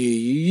happened to you?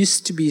 You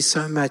used to be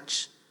so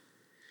much.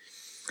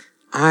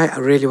 I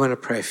really want to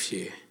pray for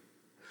you.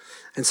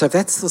 And so if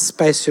that's the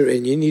space you're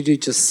in, you need to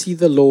just see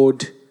the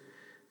Lord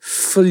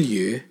fill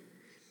you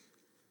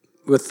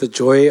with the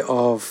joy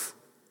of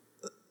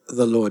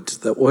the Lord,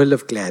 the oil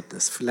of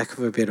gladness, for lack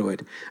of a better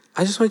word.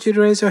 I just want you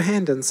to raise your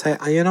hand and say,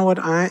 you know what,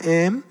 I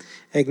am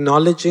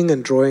acknowledging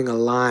and drawing a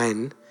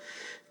line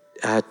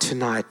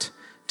tonight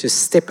to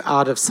step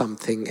out of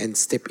something and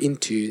step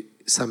into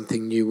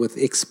something new with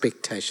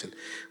expectation.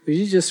 Will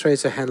you just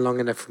raise your hand long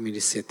enough for me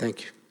to say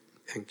thank you?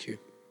 Thank you.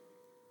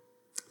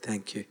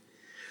 Thank you.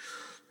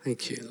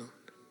 Thank you, Lord.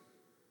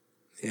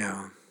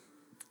 Yeah.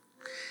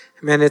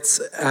 Man, it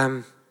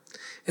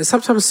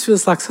sometimes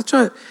feels like such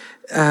a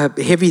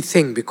heavy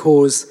thing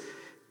because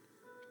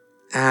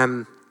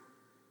you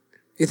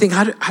think,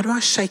 how do I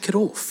shake it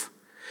off?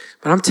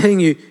 But I'm telling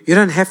you, you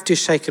don't have to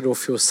shake it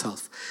off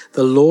yourself.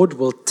 The Lord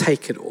will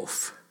take it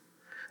off.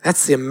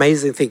 That's the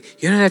amazing thing.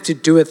 You don't have to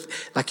do it,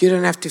 like you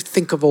don't have to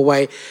think of a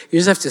way. You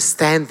just have to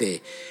stand there.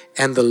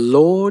 And the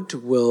Lord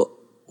will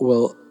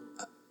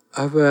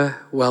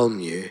overwhelm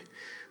you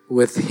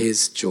with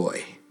His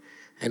joy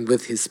and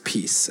with His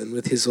peace and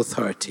with His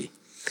authority.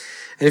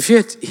 And if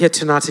you're here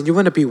tonight and you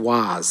want to be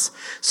wise,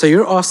 so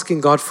you're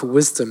asking God for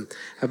wisdom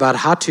about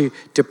how to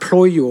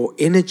deploy your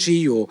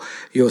energy,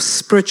 your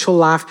spiritual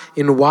life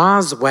in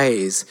wise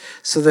ways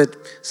so that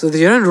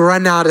you don't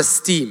run out of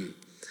steam,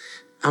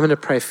 I'm going to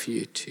pray for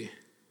you too.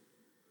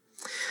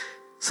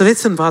 So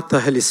let's invite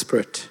the Holy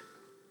Spirit.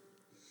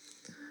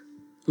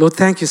 Lord,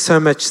 thank you so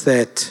much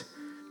that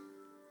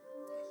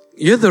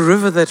you're the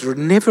river that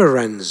never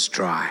runs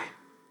dry.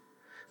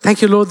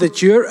 Thank you, Lord,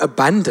 that you're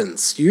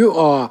abundance. You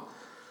are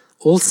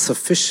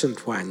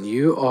all-sufficient one.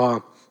 You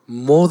are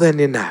more than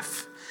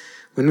enough.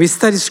 When we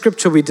study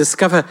Scripture, we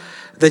discover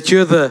that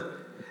you're the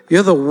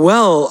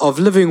well of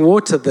living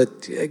water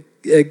that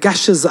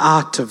gushes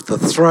out of the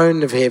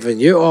throne of heaven.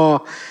 You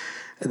are,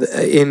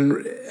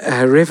 in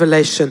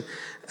Revelation,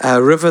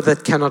 a river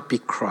that cannot be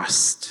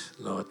crossed.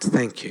 Lord,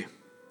 thank you.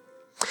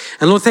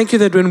 And Lord, thank you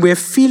that when we're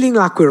feeling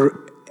like we're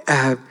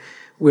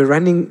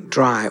running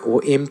dry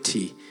or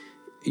empty,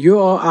 you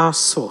are our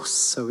source.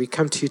 So we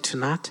come to you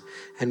tonight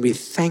and we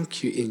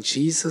thank you in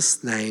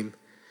Jesus' name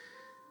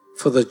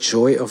for the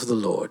joy of the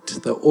Lord,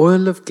 the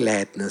oil of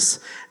gladness,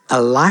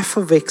 a life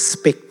of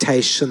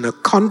expectation, a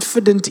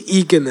confident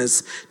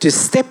eagerness to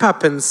step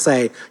up and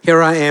say,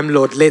 here I am,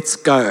 Lord, let's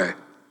go.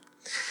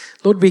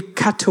 Lord, we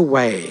cut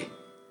away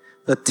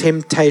the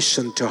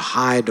temptation to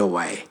hide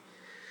away,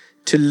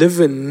 to live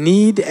in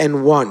need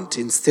and want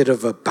instead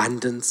of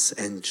abundance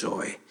and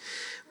joy.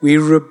 We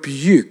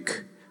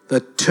rebuke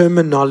the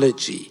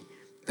terminology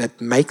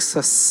that makes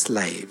us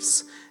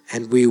slaves,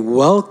 and we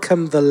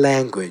welcome the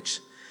language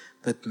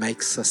that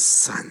makes us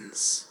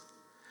sons,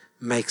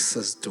 makes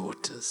us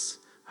daughters.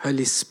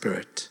 Holy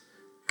Spirit,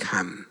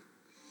 come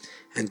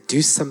and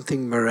do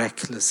something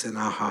miraculous in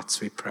our hearts,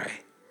 we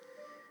pray.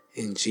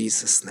 In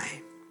Jesus'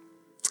 name.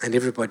 And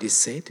everybody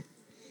said,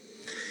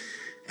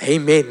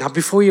 amen. Now,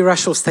 before you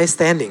rush off, stay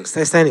standing.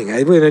 Stay standing.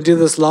 We're going to do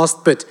this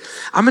last bit.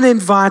 I'm going to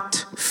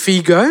invite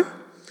Figo,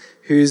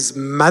 whose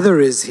mother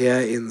is here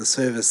in the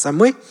service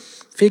somewhere.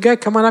 Figo,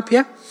 come on up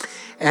here.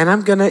 And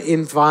I'm going to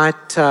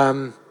invite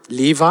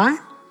Levi.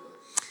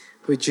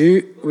 Would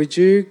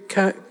you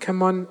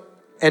come on?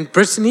 And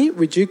Brittany,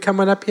 would you come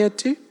on up here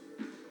too?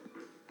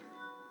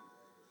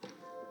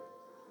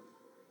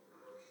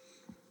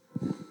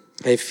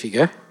 Hey,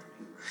 Figo.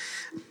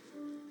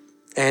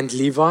 And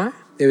Levi.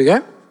 There we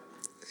go.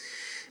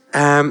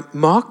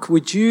 Mark,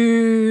 would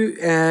you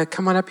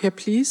come on up here,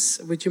 please?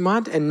 Would you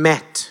mind? And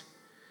Matt.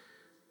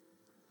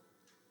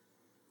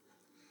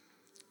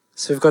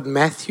 So we've got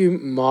Matthew,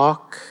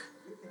 Mark.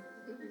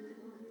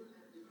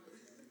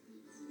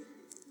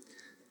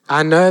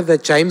 I know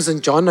that James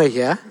and John are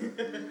here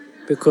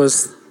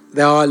because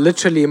they are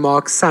literally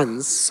Mark's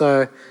sons.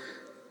 So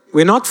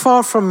We're not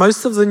far from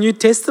most of the New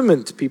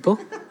Testament, people.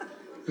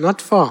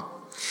 Not far.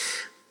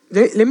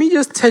 Let me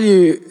just tell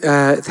you,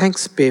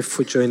 thanks, Bev,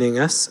 for joining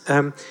us.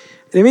 Let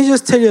me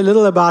just tell you a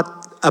little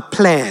about a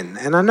plan.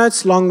 And I know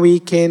it's long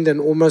weekend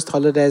and almost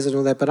holidays and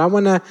all that, but I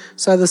want to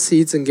sow the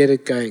seeds and get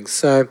it going.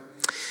 So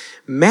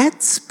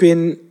Matt's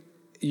been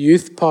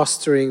youth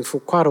pastoring for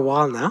quite a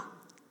while now,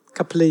 a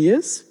couple of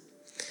years.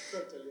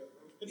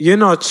 You're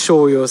not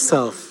sure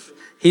yourself.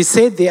 He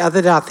said the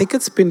other day, I think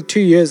it's been 2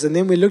 years, and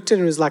then we looked at it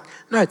and it was like,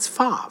 no, it's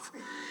 5.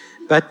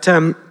 But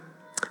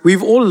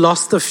we've all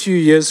lost a few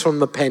years from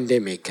the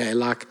pandemic.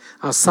 Like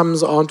our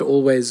sums aren't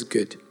always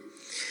good.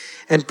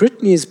 And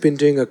Brittany has been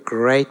doing a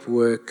great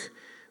work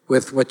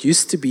with what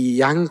used to be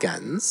Young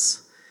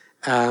Guns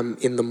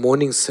in the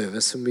morning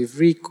service, and we've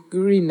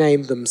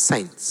renamed them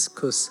Saints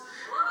because,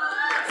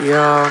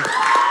 yeah,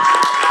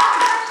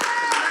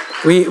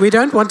 we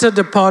don't want a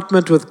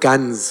department with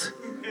guns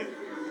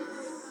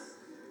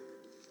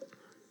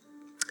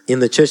in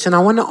the church, and I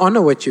want to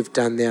honor what you've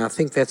done there. I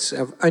think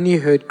I've only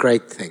heard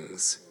great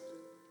things.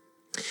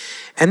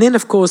 And then,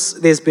 of course,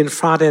 there's been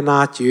Friday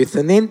night youth,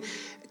 and then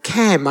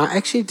Cam. I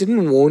actually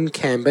didn't warn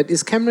Cam, but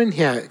is Cameron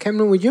here?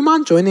 Cameron, would you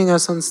mind joining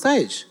us on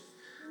stage?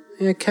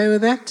 Are you okay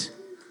with that?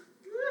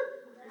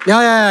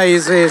 Yeah,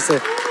 he's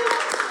there.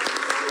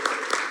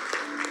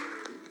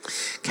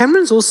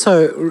 Cameron's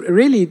also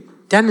really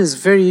done his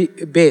very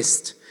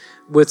best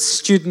with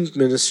student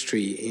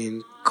ministry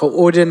in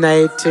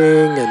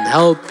coordinating and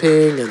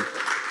helping, and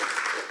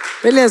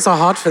really has a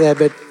heart for that,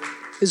 but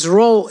his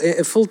role,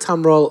 a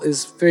full-time role,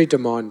 is very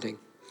demanding.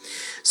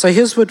 So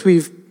here's what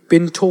we've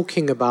been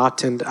talking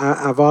about, and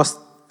I've asked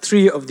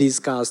 3 of these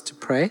guys to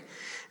pray,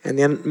 and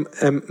then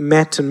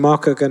Matt and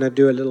Mark are going to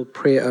do a little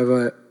prayer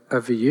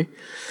over you.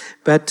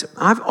 But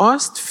I've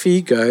asked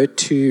Figo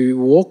to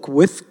walk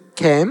with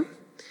Cam,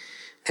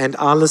 and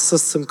I'll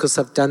assist him because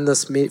I've done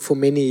this for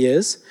many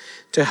years,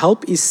 to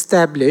help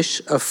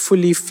establish a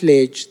fully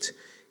fledged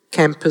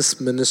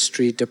campus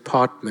ministry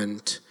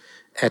department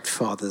at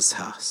Father's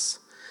House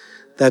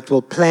that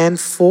will plan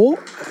for,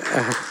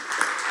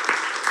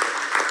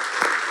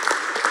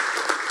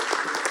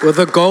 with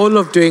the goal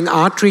of doing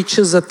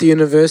outreaches at the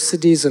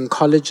universities and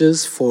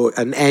colleges for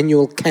an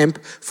annual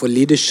camp for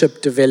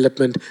leadership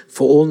development,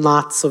 for all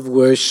nights of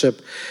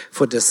worship,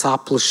 for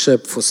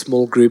discipleship, for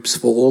small groups,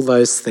 for all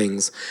those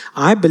things.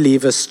 I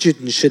believe a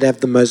student should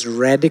have the most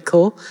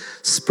radical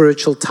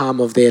spiritual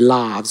time of their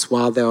lives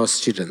while they are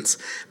students,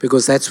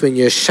 because that's when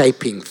you're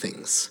shaping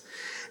things.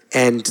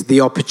 And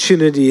the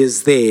opportunity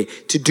is there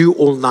to do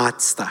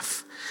all-night stuff.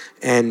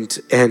 And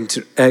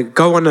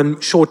go on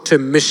a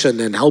short-term mission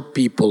and help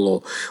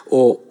people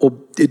or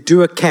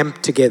do a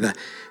camp together.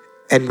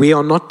 And we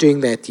are not doing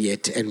that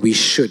yet, and we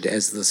should,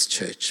 as this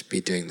church, be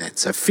doing that.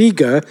 So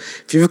Figo,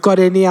 if you've got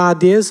any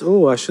ideas,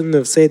 I shouldn't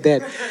have said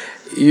that.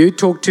 You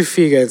talk to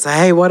Figo and say,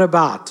 hey, what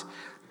about?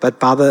 But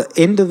by the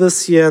end of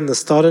this year and the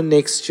start of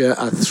next year,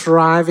 a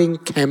thriving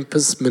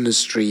campus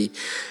ministry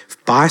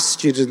by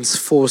students,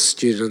 for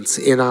students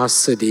in our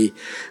city,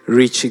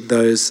 reaching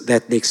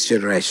that next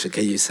generation.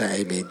 Can you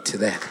say amen to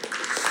that?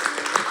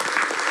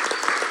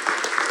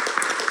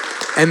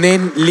 And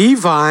then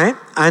Levi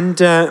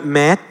under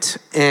Matt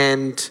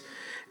and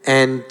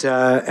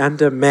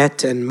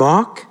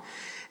Mark,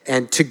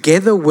 and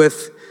together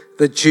with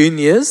the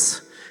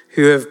juniors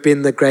who have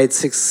been the grade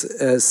 6,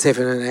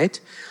 7, and 8,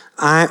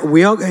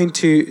 we are going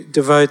to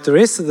devote the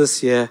rest of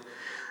this year,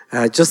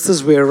 just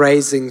as we're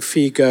raising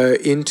Figo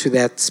into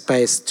that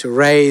space, to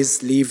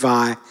raise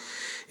Levi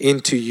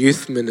into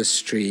youth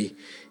ministry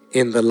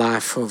in the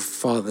life of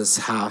Father's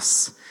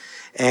House,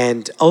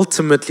 and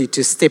ultimately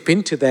to step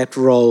into that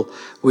role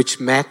which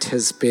Matt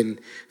has been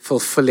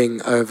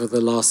fulfilling over the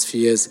last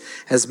few years,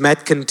 as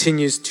Matt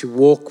continues to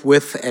walk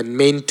with and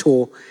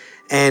mentor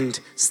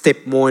and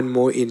step more and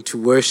more into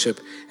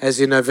worship. As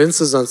you know, Vince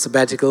is on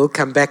sabbatical. He'll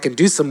come back and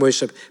do some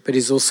worship, but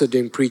he's also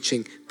doing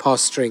preaching,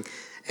 pastoring,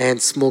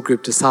 and small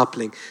group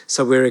discipling.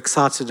 So we're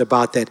excited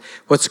about that.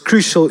 What's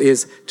crucial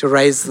is to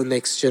raise the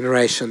next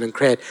generation and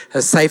create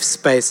a safe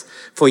space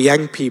for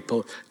young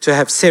people to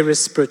have serious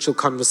spiritual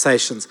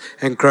conversations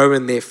and grow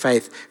in their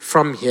faith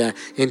from here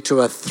into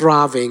a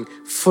thriving,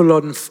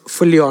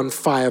 fully on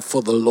fire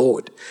for the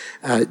Lord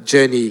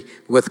journey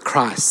with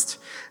Christ,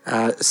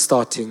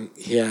 starting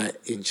here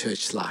in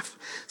church life.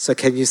 So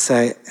can you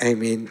say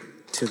amen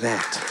to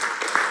that?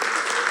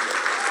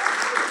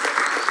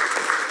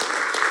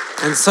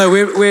 And so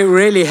we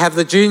really have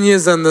the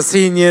juniors and the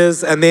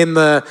seniors, and then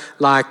the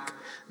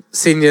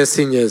seniors,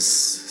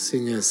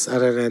 I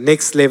don't know,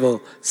 next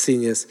level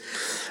seniors.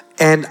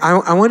 And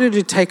I wanted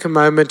to take a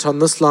moment on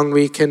this long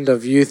weekend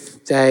of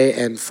Youth Day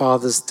and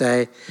Father's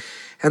Day,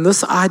 and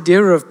this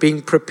idea of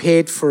being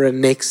prepared for a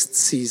next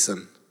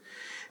season,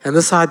 and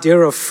this idea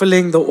of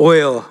filling the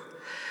oil,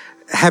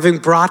 having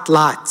bright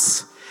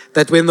lights,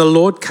 that when the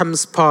Lord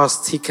comes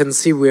past, he can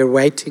see we're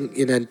waiting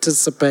in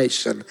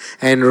anticipation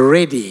and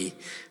ready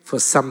for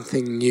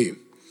something new.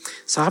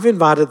 So I've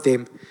invited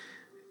them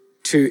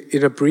to,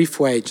 in a brief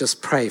way,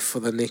 just pray for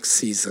the next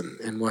season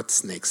and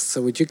what's next.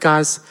 So would you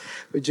guys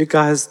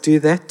do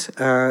that?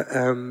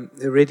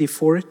 Ready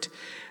for it?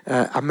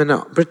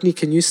 Brittany,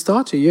 can you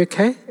start? Are you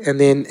okay? And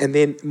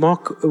then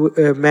Mark,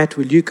 Matt,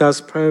 will you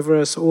guys pray over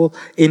us all?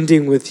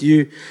 Ending with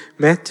you,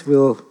 Matt.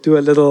 We'll do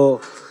a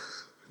little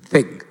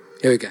thing.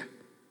 Here we go.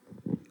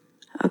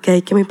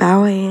 Okay, can we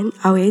bow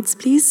our heads,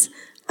 please?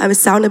 I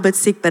sound a bit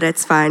sick, but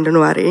that's fine, don't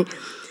worry.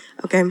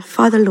 Okay,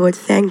 Father, Lord,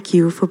 thank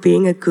you for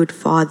being a good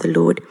Father,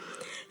 Lord.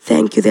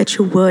 Thank you that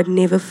your word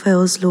never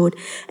fails, Lord,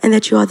 and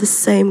that you are the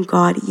same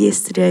God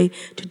yesterday,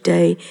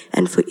 today,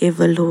 and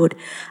forever, Lord.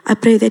 I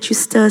pray that you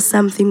stir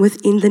something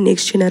within the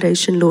next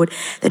generation, Lord,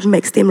 that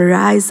makes them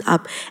rise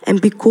up and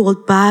be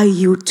called by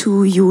you,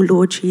 to you,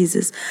 Lord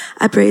Jesus.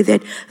 I pray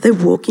that they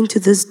walk into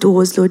these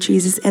doors, Lord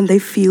Jesus, and they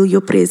feel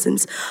your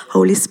presence.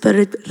 Holy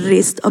Spirit,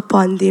 rest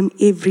upon them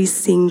every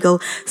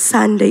single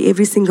Sunday,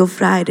 every single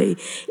Friday,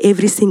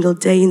 every single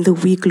day in the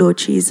week, Lord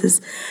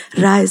Jesus.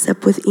 Rise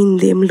up within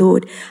them,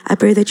 Lord. I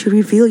pray that you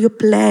reveal your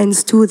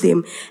plans to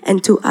them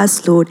and to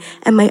us, Lord.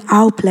 And may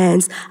our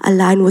plans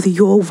align with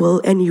your will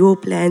and your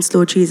plans,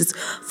 Lord Jesus,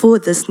 for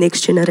this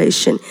next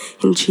generation.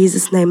 In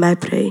Jesus' name I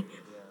pray.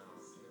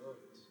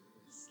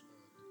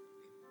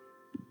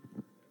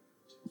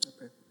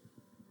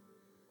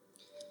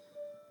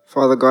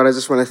 Father God, I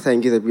just want to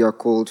thank you that we are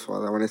called,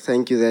 Father. I want to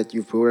thank you that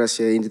you've brought us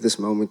here into this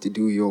moment to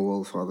do your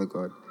will, Father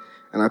God.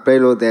 And I pray,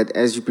 Lord, that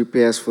as you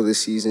prepare us for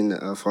this season,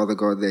 Father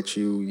God, that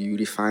you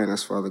refine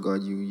us, Father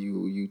God.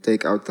 You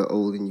take out the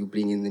old and you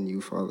bring in the new,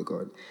 Father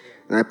God.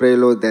 And I pray,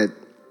 Lord, that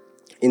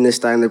in this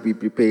time that we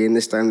prepare, in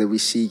this time that we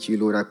seek you,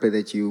 Lord, I pray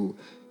that you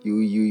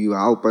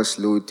help us,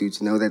 Lord,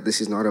 to know that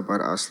this is not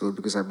about us, Lord,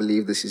 because I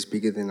believe this is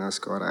bigger than us,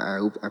 God.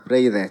 I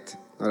pray that,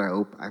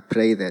 I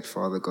pray that,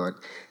 Father God,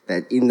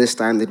 that in this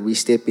time that we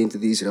step into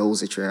these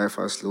roles that you have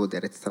for us, Lord,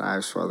 that it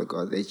thrives, Father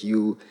God, that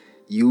you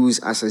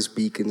use us as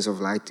beacons of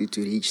light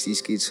to reach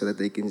these kids so that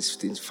they can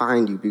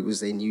find you because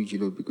they need you,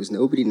 Lord, because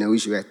nobody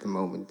knows you at the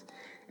moment.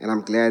 And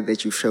I'm glad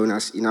that you've shown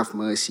us enough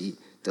mercy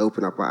to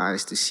open up our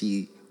eyes to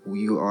see who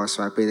you are.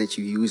 So I pray that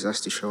you use us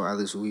to show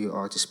others who you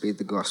are, to spread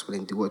the gospel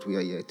and do what we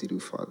are here to do,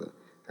 Father.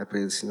 I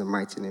pray this in the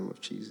mighty name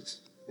of Jesus.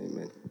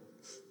 Amen.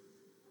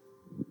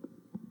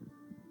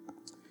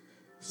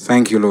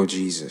 Thank you, Lord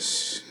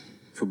Jesus,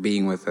 for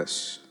being with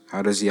us.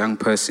 How does a young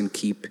person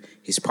keep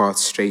his path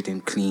straight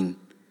and clean?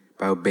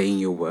 By obeying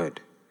your word.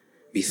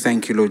 We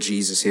thank you, Lord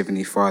Jesus,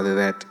 Heavenly Father,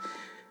 that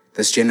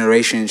this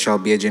generation shall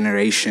be a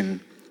generation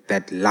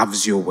that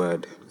loves your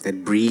word,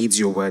 that breathes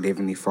your word,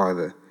 Heavenly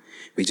Father.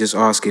 We just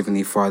ask,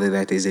 Heavenly Father,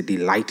 that there's a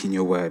delight in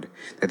your word,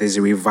 that there's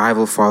a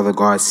revival, Father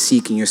God,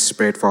 seeking your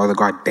spirit, Father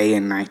God, day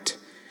and night.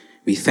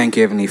 We thank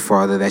you, Heavenly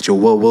Father, that your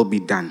will be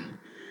done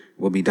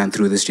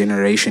through this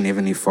generation,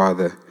 Heavenly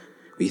Father.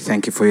 We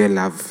thank you for your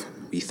love.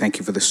 We thank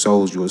you for the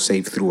souls you will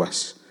save through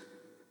us.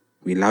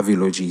 We love you,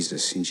 Lord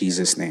Jesus. In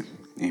Jesus' name,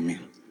 amen.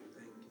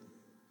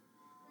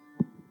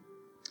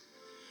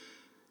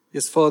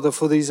 Yes, Father,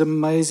 for these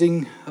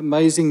amazing,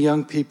 amazing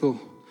young people,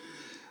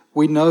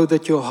 we know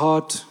that your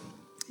heart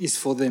is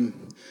for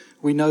them.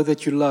 We know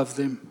that you love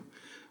them.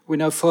 We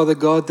know, Father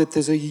God, that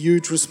there's a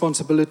huge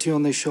responsibility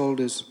on their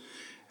shoulders.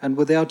 And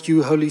without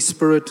you, Holy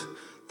Spirit,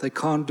 they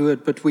can't do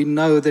it. But we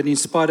know that in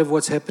spite of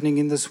what's happening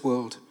in this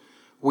world,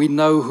 we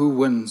know who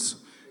wins.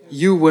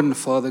 You win,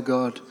 Father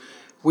God.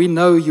 We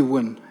know you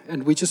win.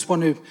 And we just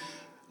want to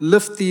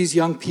lift these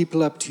young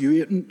people up to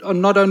you.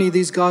 Not only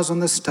these guys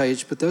on the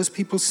stage, but those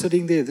people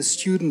sitting there, the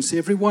students,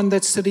 everyone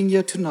that's sitting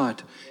here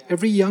tonight,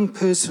 every young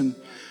person.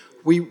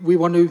 We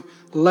want to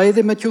lay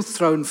them at your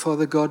throne,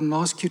 Father God, and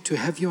ask you to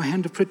have your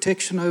hand of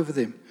protection over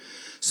them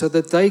so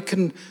that they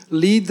can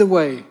lead the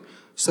way,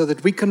 so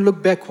that we can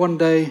look back one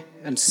day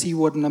and see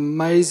what an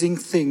amazing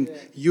thing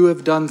you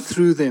have done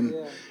through them.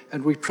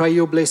 And we pray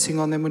your blessing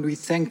on them, and we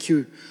thank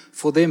you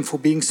for them for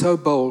being so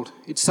bold.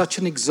 It's such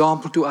an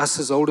example to us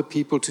as older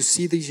people to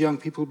see these young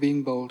people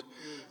being bold.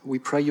 We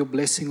pray your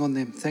blessing on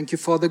them. Thank you,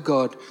 Father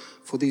God,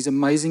 for these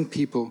amazing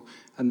people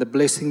and the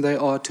blessing they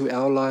are to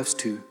our lives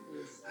too.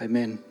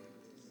 Amen.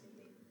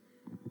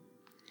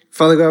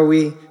 Father God,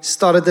 we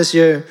started this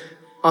year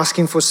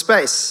asking for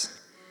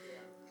space,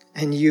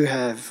 and you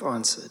have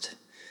answered.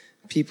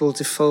 People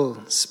to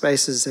fill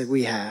spaces that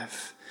we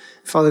have.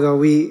 Father God,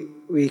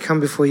 we come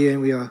before you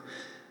and we are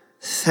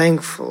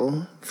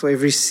thankful for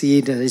every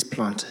seed that is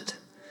planted.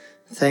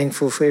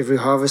 Thankful for every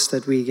harvest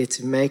that we get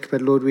to make.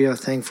 But Lord, we are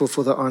thankful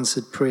for the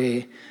answered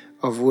prayer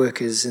of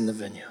workers in the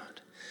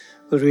vineyard.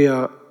 Lord, we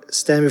are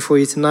standing before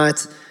you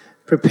tonight,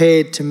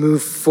 prepared to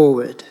move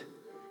forward.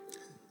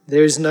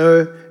 There is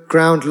no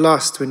ground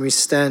lost when we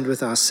stand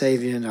with our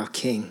Savior and our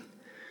King.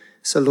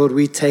 So Lord,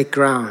 we take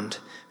ground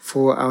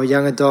for our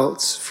young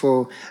adults,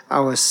 for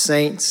our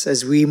saints,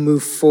 as we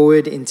move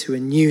forward into a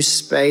new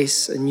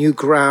space, a new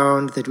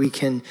ground that we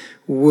can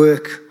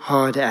work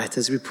hard at,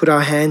 as we put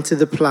our hand to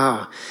the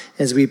plow,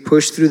 as we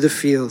push through the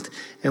field,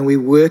 and we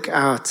work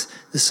out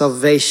the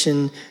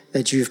salvation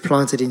that you've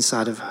planted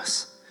inside of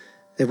us,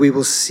 that we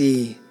will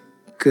see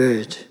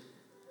good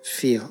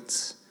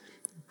fields,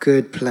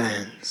 good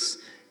plans,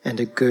 and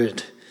a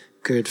good,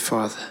 good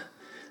Father.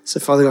 So,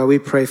 Father God, we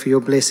pray for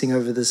your blessing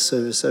over this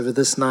service, over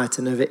this night,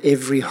 and over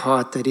every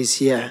heart that is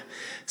here.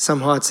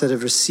 Some hearts that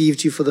have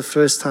received you for the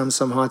first time,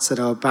 some hearts that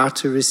are about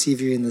to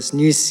receive you in this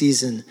new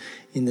season,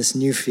 in this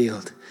new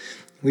field.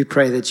 We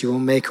pray that you will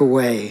make a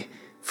way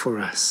for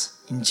us.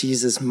 In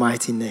Jesus'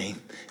 mighty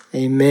name,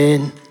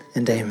 amen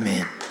and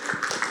amen.